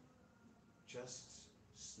lifestyle, just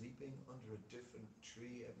sleeping under a different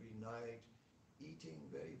tree every night, eating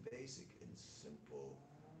very basic and simple.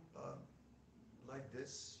 Like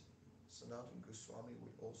this, Sanatana Goswami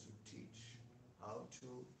would also teach how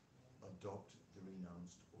to adopt the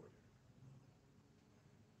renounced order.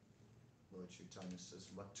 Lord Chaitanya says,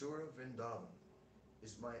 Mathura Vrindavan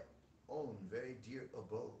is my own very dear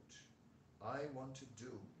abode. I want to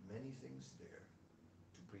do many things there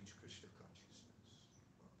to preach Krishna consciousness.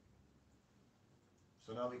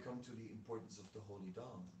 So now we come to the importance of the holy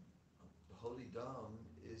Dham. The Holy Dham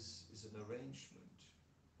is an arrangement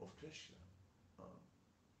of Krishna,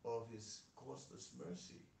 of his causeless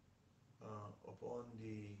mercy upon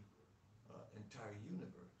the entire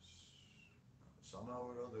universe. Somehow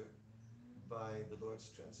or other, by the Lord's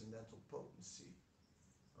transcendental potency,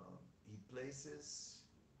 he places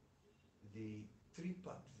the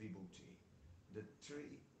Tripat Vibhuti, the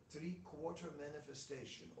three-quarter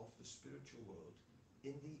manifestation of the spiritual world,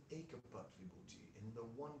 in the Ekapat Vibhuti, in the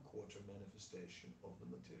one-quarter manifestation of the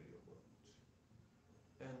material world.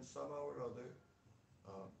 And somehow or other,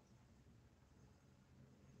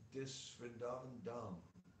 this Vrindavan Dham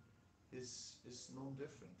is no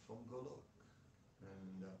different from Golok. And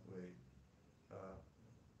in that way,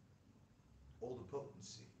 all the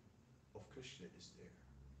potency of Krishna is there.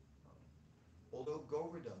 Although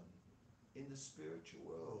Govardhan in the spiritual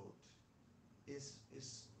world is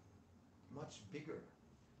much bigger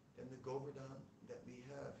than the Govardhan that we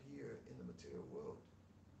have here in the material world,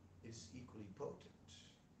 is equally potent.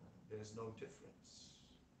 There's no difference.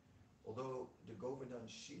 Although the Govardhan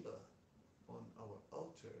Shila on our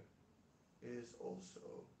altar is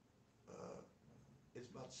also is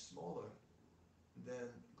much smaller than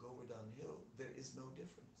Govardhan Hill, there is no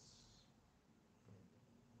difference.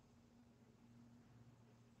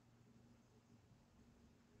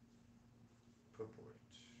 Purport.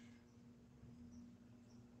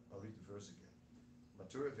 I'll read the verse again.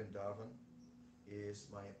 Mathura Vrindavan is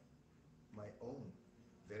my own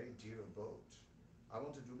very dear abode. I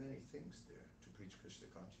want to do many things there to preach Krishna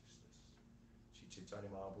consciousness. Sri Chaitanya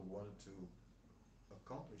Mahaprabhu wanted to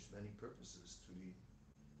accomplish many purposes through the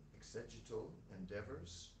exegetical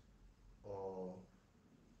endeavors of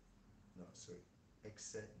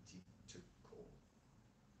exegetical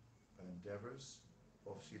endeavors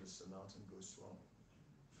of Srila Sanatana Goswami.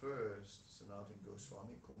 First, Sanatana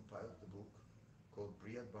Goswami compiled the book called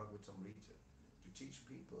Brihad Bhagavatamrita to teach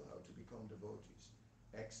people how to become devotees,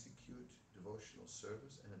 execute devotional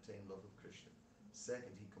service, and attain love of Krishna.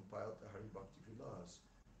 Second, he compiled the Hari Bhakti Vilas,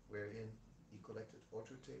 wherein he collected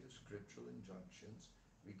authoritative scriptural injunctions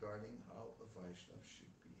regarding how a Vaishnava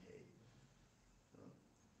should behave.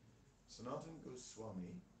 Sanatana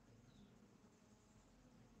Goswami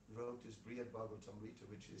wrote this Brihad Bhagavatamrita,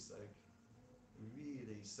 which is like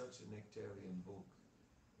really such a nectarian book.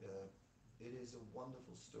 It is a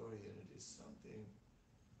wonderful story, and it is something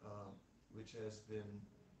which has been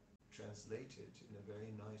translated in a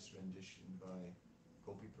very nice rendition by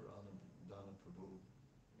Gopi Dana Prabhu.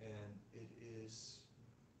 And it is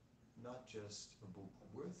not just a book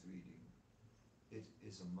worth reading, it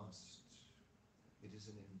is a must. It is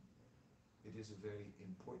a very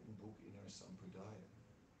important book in our Sampradaya,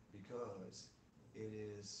 because it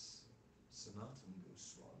is Sanatana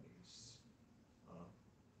Goswami's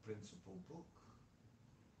principal book,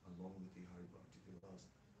 along with the Hari Bhakti Vilas.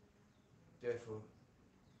 Therefore,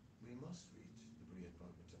 we must read the Brihad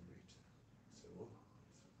Bhagavatamrita. So,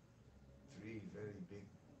 3 very big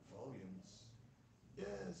volumes.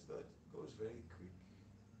 Yes, but goes very quick.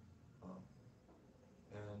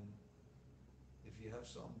 And if you have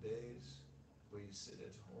some days where you sit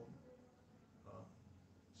at home,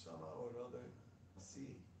 somehow or other,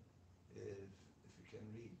 see if you can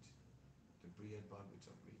read the Brihad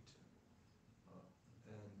Bhagavatamrita.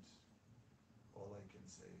 And all I can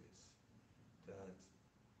say is that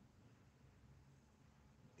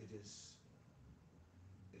it is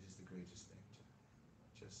the greatest nectar.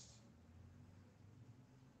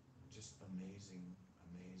 Just amazing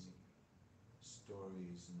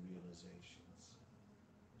stories and realizations.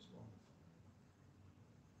 It's wonderful.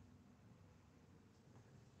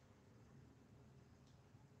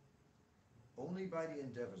 Only by the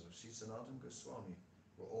endeavors of Sri Sanatana Goswami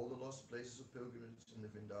were all the lost places of pilgrimage in the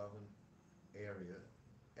Vrindavan area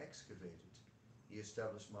excavated. He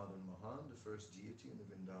established Madan Mohan, the first deity in the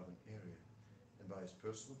Vrindavan area, and by his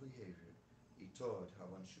personal behavior, he taught how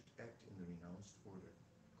one should act in the renounced order,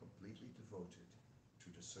 completely devoted to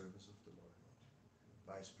the service of the Lord.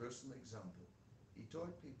 By his personal example, he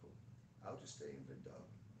taught people how to stay in Vrindavan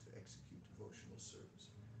to execute devotional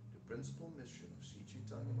service. The principal mission of Sri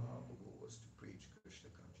Chaitanya Mahaprabhu was to preach Krishna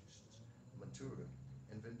consciousness. Mathura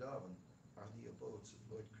and Vrindavan are the abodes of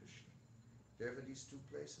Lord Krishna. Therefore, these 2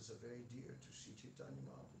 places are very dear to Sri Chaitanya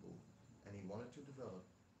Mahaprabhu, and he wanted to develop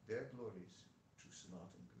their glories through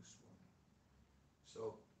Sanatana Goswami.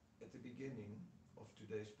 So, at the beginning of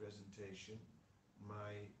today's presentation,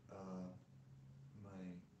 my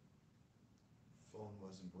phone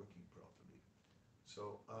wasn't working properly.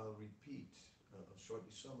 So I'll repeat, I'll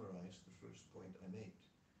shortly summarize the first point I made.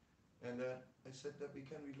 And I said that we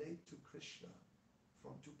can relate to Krishna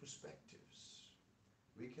from 2 perspectives.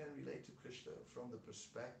 We can relate to Krishna from the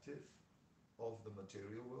perspective of the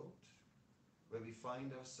material world, where we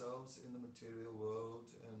find ourselves in the material world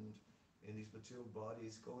and in these material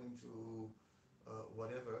bodies going through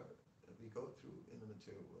whatever we go through in the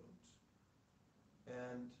material world.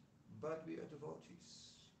 But we are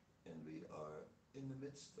devotees, and we are in the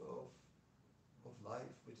midst of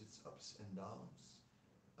life with its ups and downs,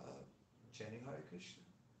 chanting Hare Krishna,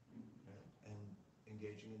 right, and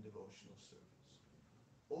engaging in devotional service.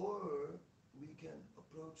 Or we can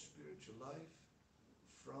approach spiritual life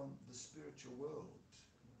from the spiritual world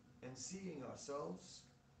and seeing ourselves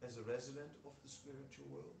as a resident of the spiritual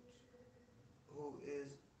world who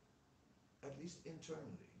is, at least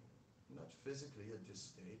internally, not physically at this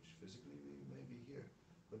stage, physically we may be here,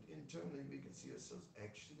 but internally we can see ourselves,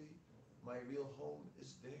 actually, my real home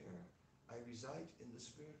is there. I reside in the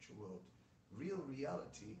spiritual world. Real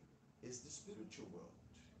reality is the spiritual world.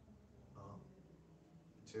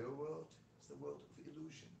 Material world is the world of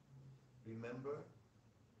illusion. Remember,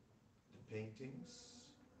 the paintings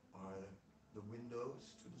are the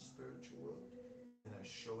windows to the spiritual world and are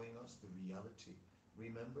showing us the reality.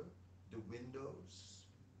 Remember, the windows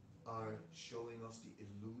are showing us the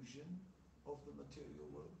illusion of the material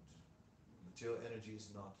world. Material energy is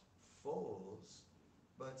not false,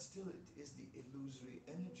 but still it is the illusory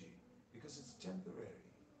energy because it's temporary.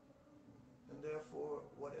 And therefore,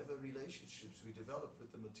 whatever relationships we develop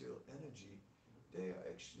with the material energy, they are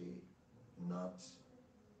actually not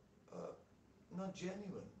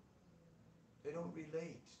genuine. They don't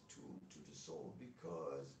relate to the soul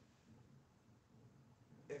because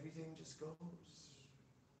everything just goes.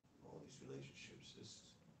 All these relationships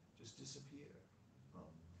just disappear.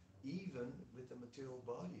 Even with the material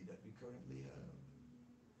body that we currently have.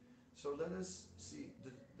 So let us see,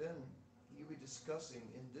 then you be discussing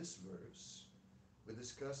in this verse, we're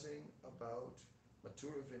discussing about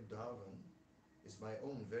Mathura Vrindavan is my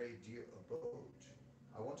own very dear abode.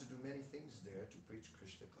 I want to do many things there to preach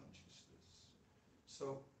Krishna consciousness.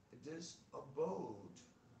 So this abode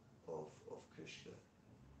of Krishna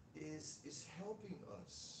is helping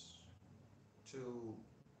us to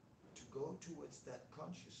go towards that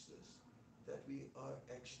consciousness that we are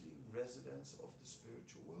actually residents of the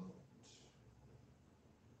spiritual world.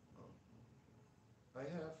 I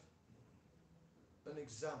have an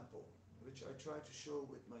example which I try to show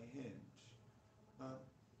with my hand.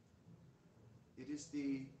 It is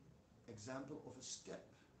the example of a step.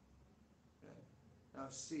 Right? Now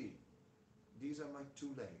see, these are my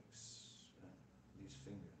two legs, these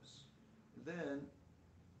fingers. Then,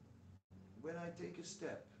 when I take a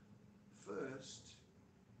step, first,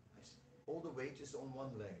 all the weight is on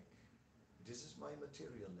one leg. This is my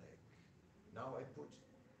material leg. Now I put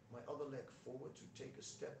my other leg forward to take a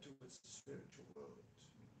step towards the spiritual world.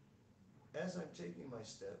 As I'm taking my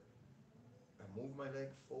step, I move my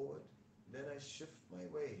leg forward, then I shift my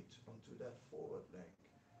weight onto that forward leg,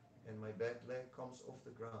 and my back leg comes off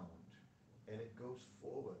the ground, and it goes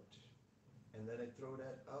forward. And then I throw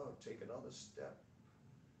that out, take another step,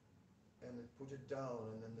 and put it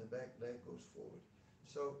down, and then the back leg goes forward.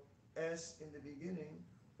 So, as in the beginning,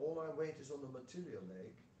 all my weight is on the material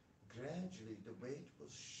leg, gradually the weight will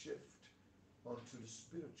shift onto the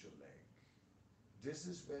spiritual leg. This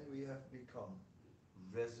is when we have become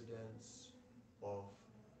residents of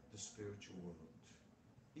the spiritual world,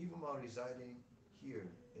 even while residing here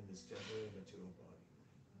in this temporary material body.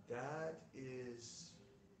 That is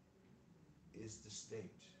the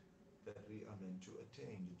state that we are meant to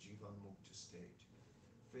attain, the Jivan Mukta state.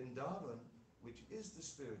 Vrindavan, which is the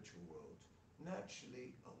spiritual world,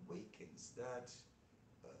 naturally awakens that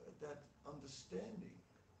understanding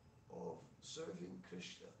of serving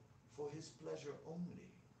Krishna for his pleasure only.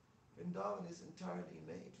 Vrindavan is entirely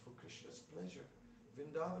made for Krishna's pleasure.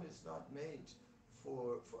 Vrindavan is not made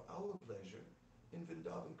for our pleasure. In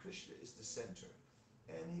Vrindavan, Krishna is the center.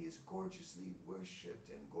 And he is gorgeously worshipped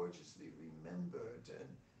and gorgeously remembered.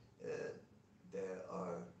 And there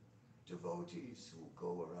are devotees who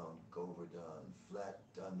go around Govardhan, flat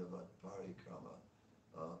Dandavat Parikrama,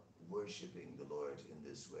 worshipping the Lord in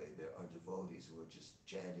this way. There are devotees who are just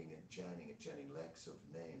chanting and chanting and chanting lakhs of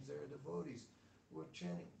names. There are devotees who are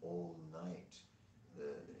chanting all night.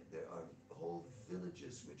 There are whole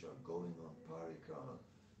villages which are going on Parikrama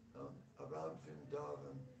around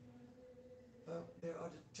Vrindavan. There are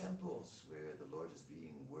the temples where the Lord is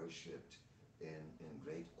being worshipped in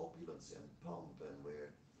great opulence and pomp, and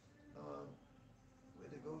where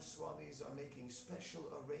the Goswamis are making special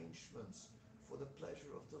arrangements for the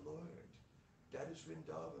pleasure of the Lord. That is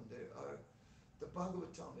Vrindavan. The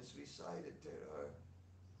Bhagavatam is recited. There are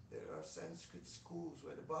There are Sanskrit schools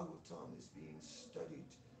where the Bhagavatam is being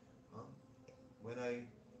studied. Um, when I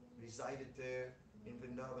resided there in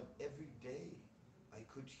Vrindavan, every day I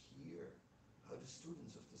could hear how the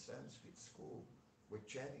students of the Sanskrit school were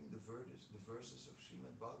chanting the verses of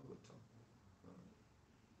Srimad Bhagavatam. Um,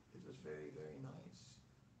 it was very, very nice.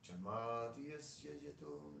 Chamadhyasya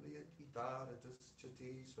yatom itaratasya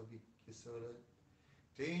swavikyasara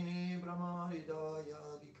tene brahmaridaya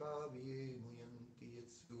vikavye muyanti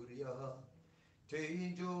yat surya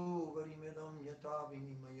tejo varimedam yata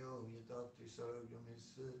vinimayo yata trisargamis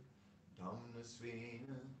dhamna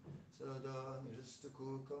svena sada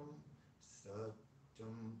nirastakukam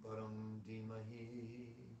satyam param dhimahi.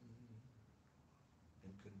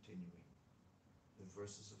 And continuing the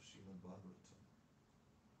verses of Srimad Bhagavatam.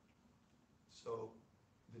 So,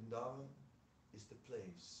 Vrindavan is the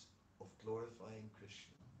place of glorifying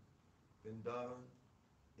Krishna. Vrindavan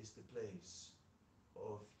is the place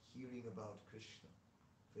of hearing about Krishna.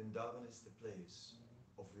 Vrindavan is the place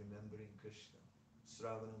of remembering Krishna.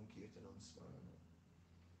 Sravanam, Kirtanam, Smaranam.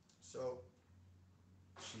 So,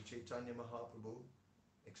 Sri Chaitanya Mahaprabhu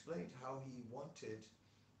explained how he wanted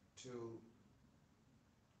to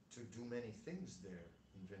do many things there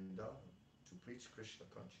in Vrindavan, to preach Krishna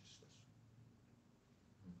consciousness.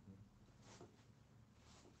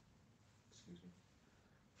 Excuse me.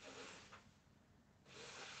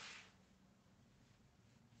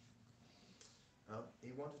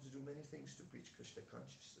 He wanted to do many things to preach Krishna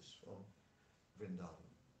consciousness from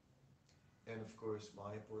Vrindavan. And of course,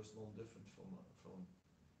 Mayapur is no different from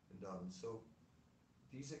Vrindavan. So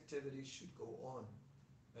these activities should go on.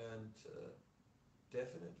 And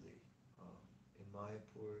definitely, in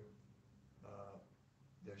Mayapur,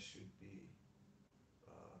 there should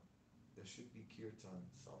be kirtan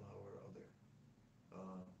somehow or other,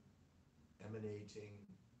 emanating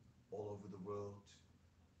all over the world.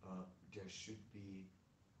 There should be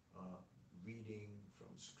reading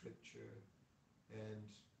from scripture, and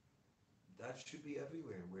that should be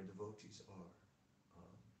everywhere where devotees are.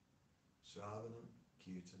 Sravanam,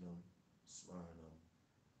 Kirtanam, Smaranam,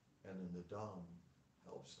 and then the Dham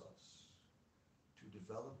helps us to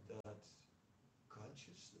develop that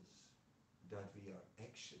consciousness that we are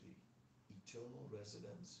actually eternal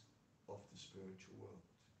residents of the spiritual world,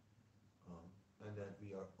 and that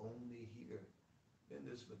we are only here in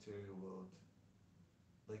this material world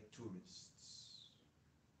like tourists,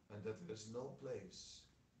 and that there's no place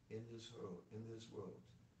in this world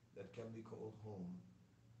that can be called home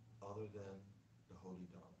other than the Holy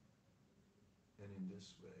Dham. And in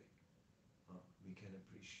this way, we can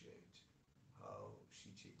appreciate how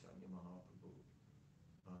Sri Chaitanya Mahaprabhu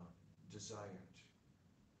desired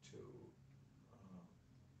to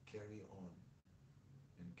carry on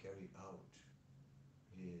and carry out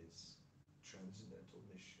his transcendental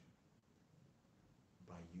mission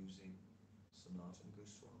by using Sanatana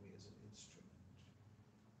Goswami as an instrument.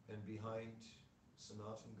 And behind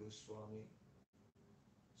Sanatana Goswami,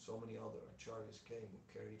 so many other acharyas came who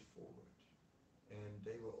carried forward, and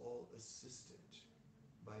they were all assisted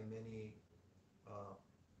by many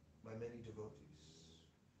devotees,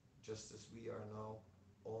 just as we are now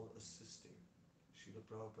all assisting Srila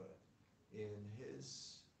Prabhupada in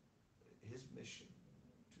his mission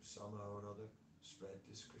to somehow or other spread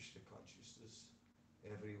this Krishna consciousness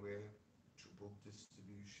everywhere, through book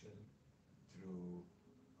distribution, through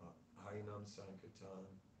Harinam Sankirtan,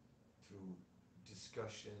 through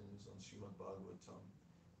discussions on Srimad Bhagavatam,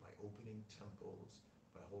 by opening temples,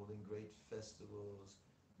 by holding great festivals,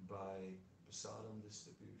 by prasadam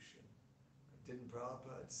distribution. Didn't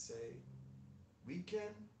Prabhupada say, we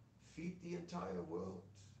can feed the entire world?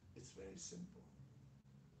 It's very simple.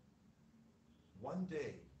 One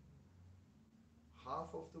day,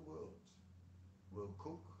 half of the world will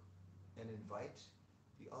cook and invite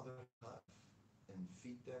the other half and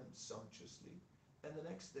feed them sumptuously. And the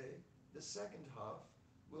next day, the second half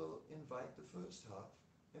will invite the first half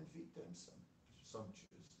and feed them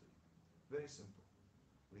sumptuously. Very simple.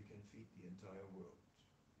 We can feed the entire world.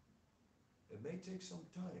 It may take some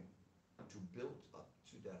time to build up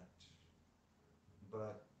to that,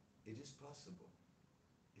 but it is possible.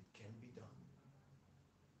 It can be done.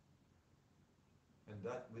 And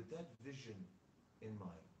that, with that vision in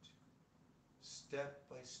mind, step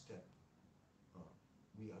by step,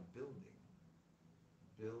 we are building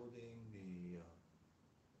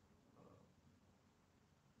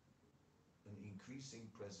an increasing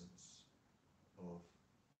presence of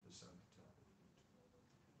the Sankirtan.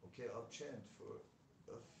 Okay, I'll chant for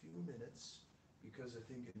a few minutes, because I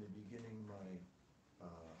think in the beginning my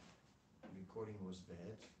recording was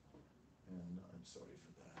bad, and I'm sorry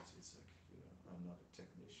for that. It's like I'm not a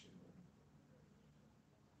technician.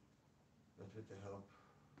 But with the help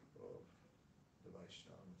of the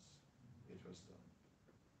Vaishnavas, it was done.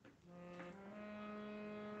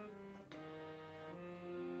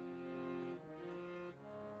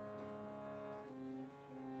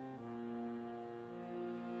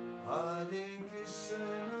 Hare Krishna,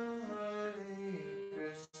 Hare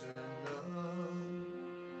Krishna,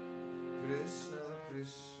 Krishna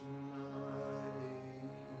Krishna,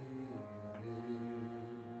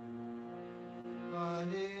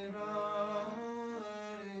 Hare Hare,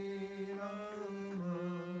 Hare Rama,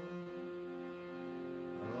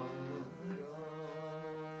 Rama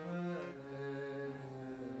Rama, Hare Hare,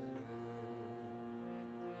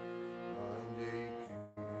 Hare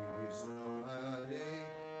Krishna, Hare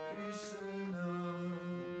Krishna,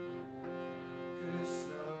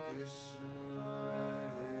 Krishna Krishna,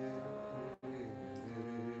 Hare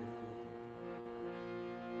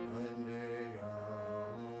Hare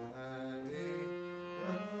Rama, Hare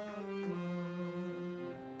Rama,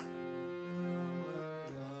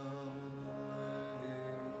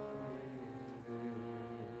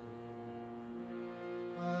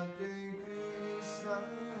 Hare Krishna,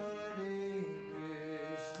 Hare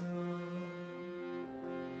Krishna,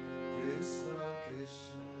 Krishna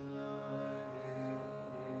Krishna, Hare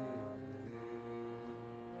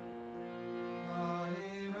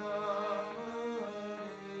Hare Rama,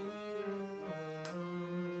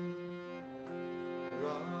 Hare Rama,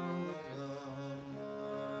 Rama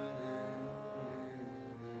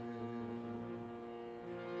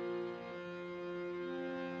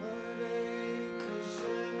Hare Krishna,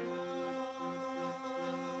 Hare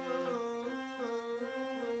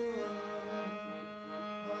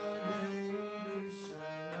Krishna,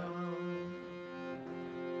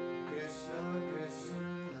 Krishna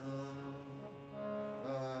Krishna,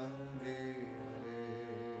 Hare Hare,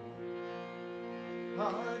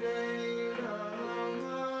 Hare Rama,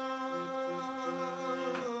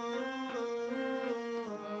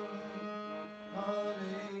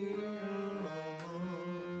 Hare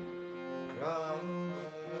Rama, Rama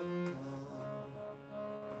Rama,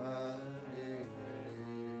 Hare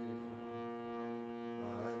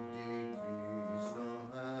Hare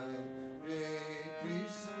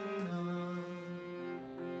Krishna,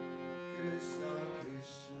 Krishna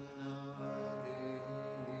Krishna, Hare Hare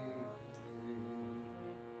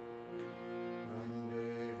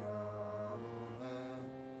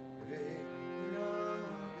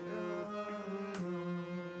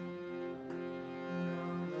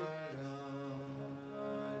Rama, Hare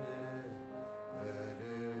Rama, Rama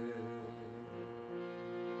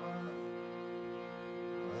Rama, Hare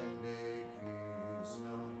Hare. Hare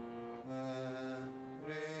Krishna, Hare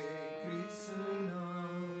Krishna,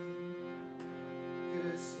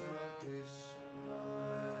 Krishna Krishna,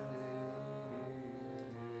 Hare Hare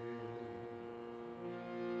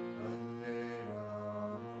Rama, Hare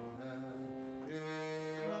Rama, Rama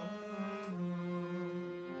Hare.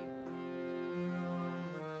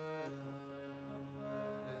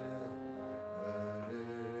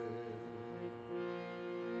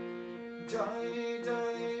 Jai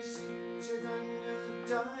Jai Sri Chaitanya,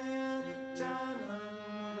 Jai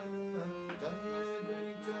Nityananda, Jai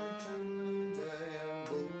Advaita Chandra, Jai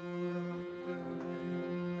Gaura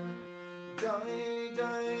Jai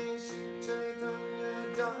Jai Sri Chaitanya,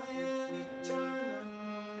 Jai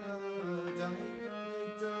Nityananda, Jai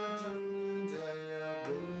Advaita Chandra, Jai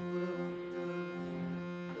Gaura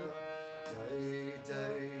Jai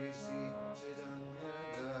Jai Sri Chaitanya,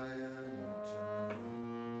 Jai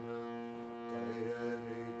Nityananda, Jai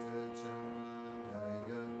Advaita Chandra,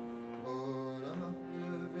 Jai Gaura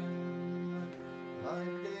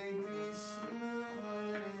Hare Krishna,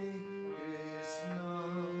 Hare Krishna,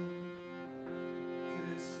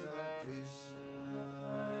 Krishna Krishna,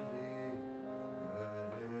 Hare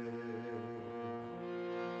Hare,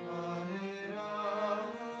 Hare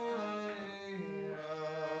Rama, Hare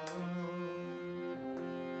Rama,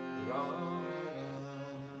 Rama Rama,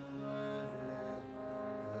 Hare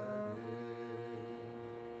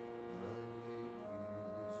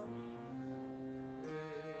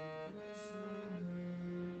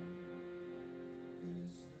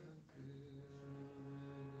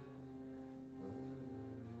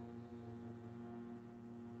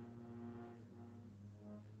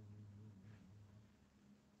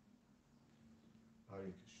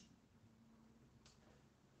Hare Krishna.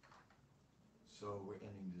 So we're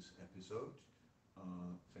ending this episode.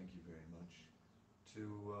 Thank you very much.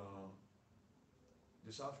 To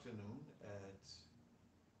this afternoon at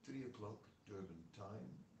 3 o'clock Durban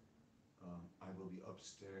time, I will be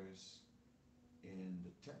upstairs in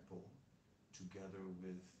the temple together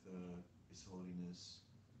with His Holiness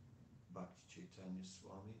Bhakti Chaitanya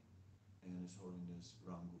Swami and His Holiness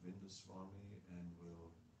Ram Govinda Swami, and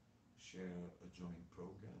we'll share a joint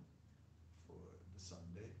program for the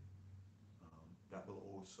Sunday. That will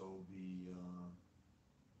also be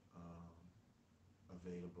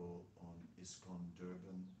available on ISKCON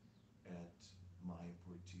Durban at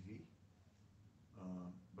Mayapur TV.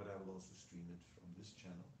 But I will also stream it from this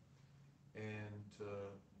channel. And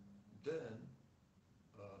then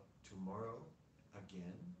tomorrow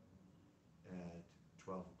again at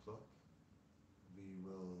 12 o'clock we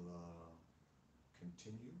will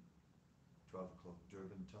continue 12 o'clock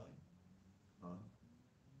Durban time,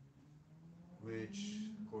 which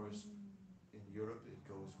of course in Europe it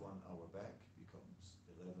goes 1 hour back, becomes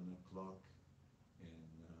 11 o'clock. In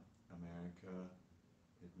America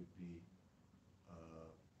it would be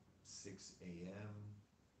 6 a.m.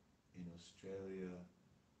 In Australia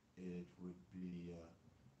it would be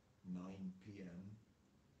 9 p.m.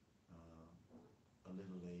 A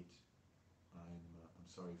little late. I'm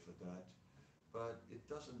sorry for that, but it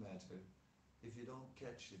doesn't matter. If you don't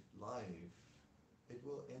catch it live, it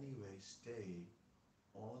will anyway stay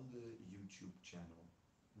on the YouTube channel,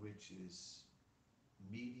 which is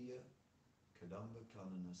Media Kadamba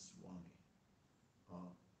Kanana Swami.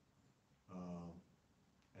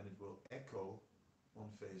 And it will echo on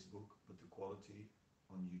Facebook, but the quality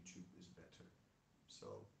on YouTube is better.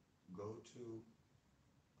 So go to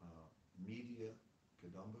Media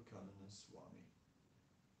Kadamba Kanana Swami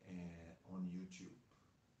on YouTube,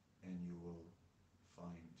 and you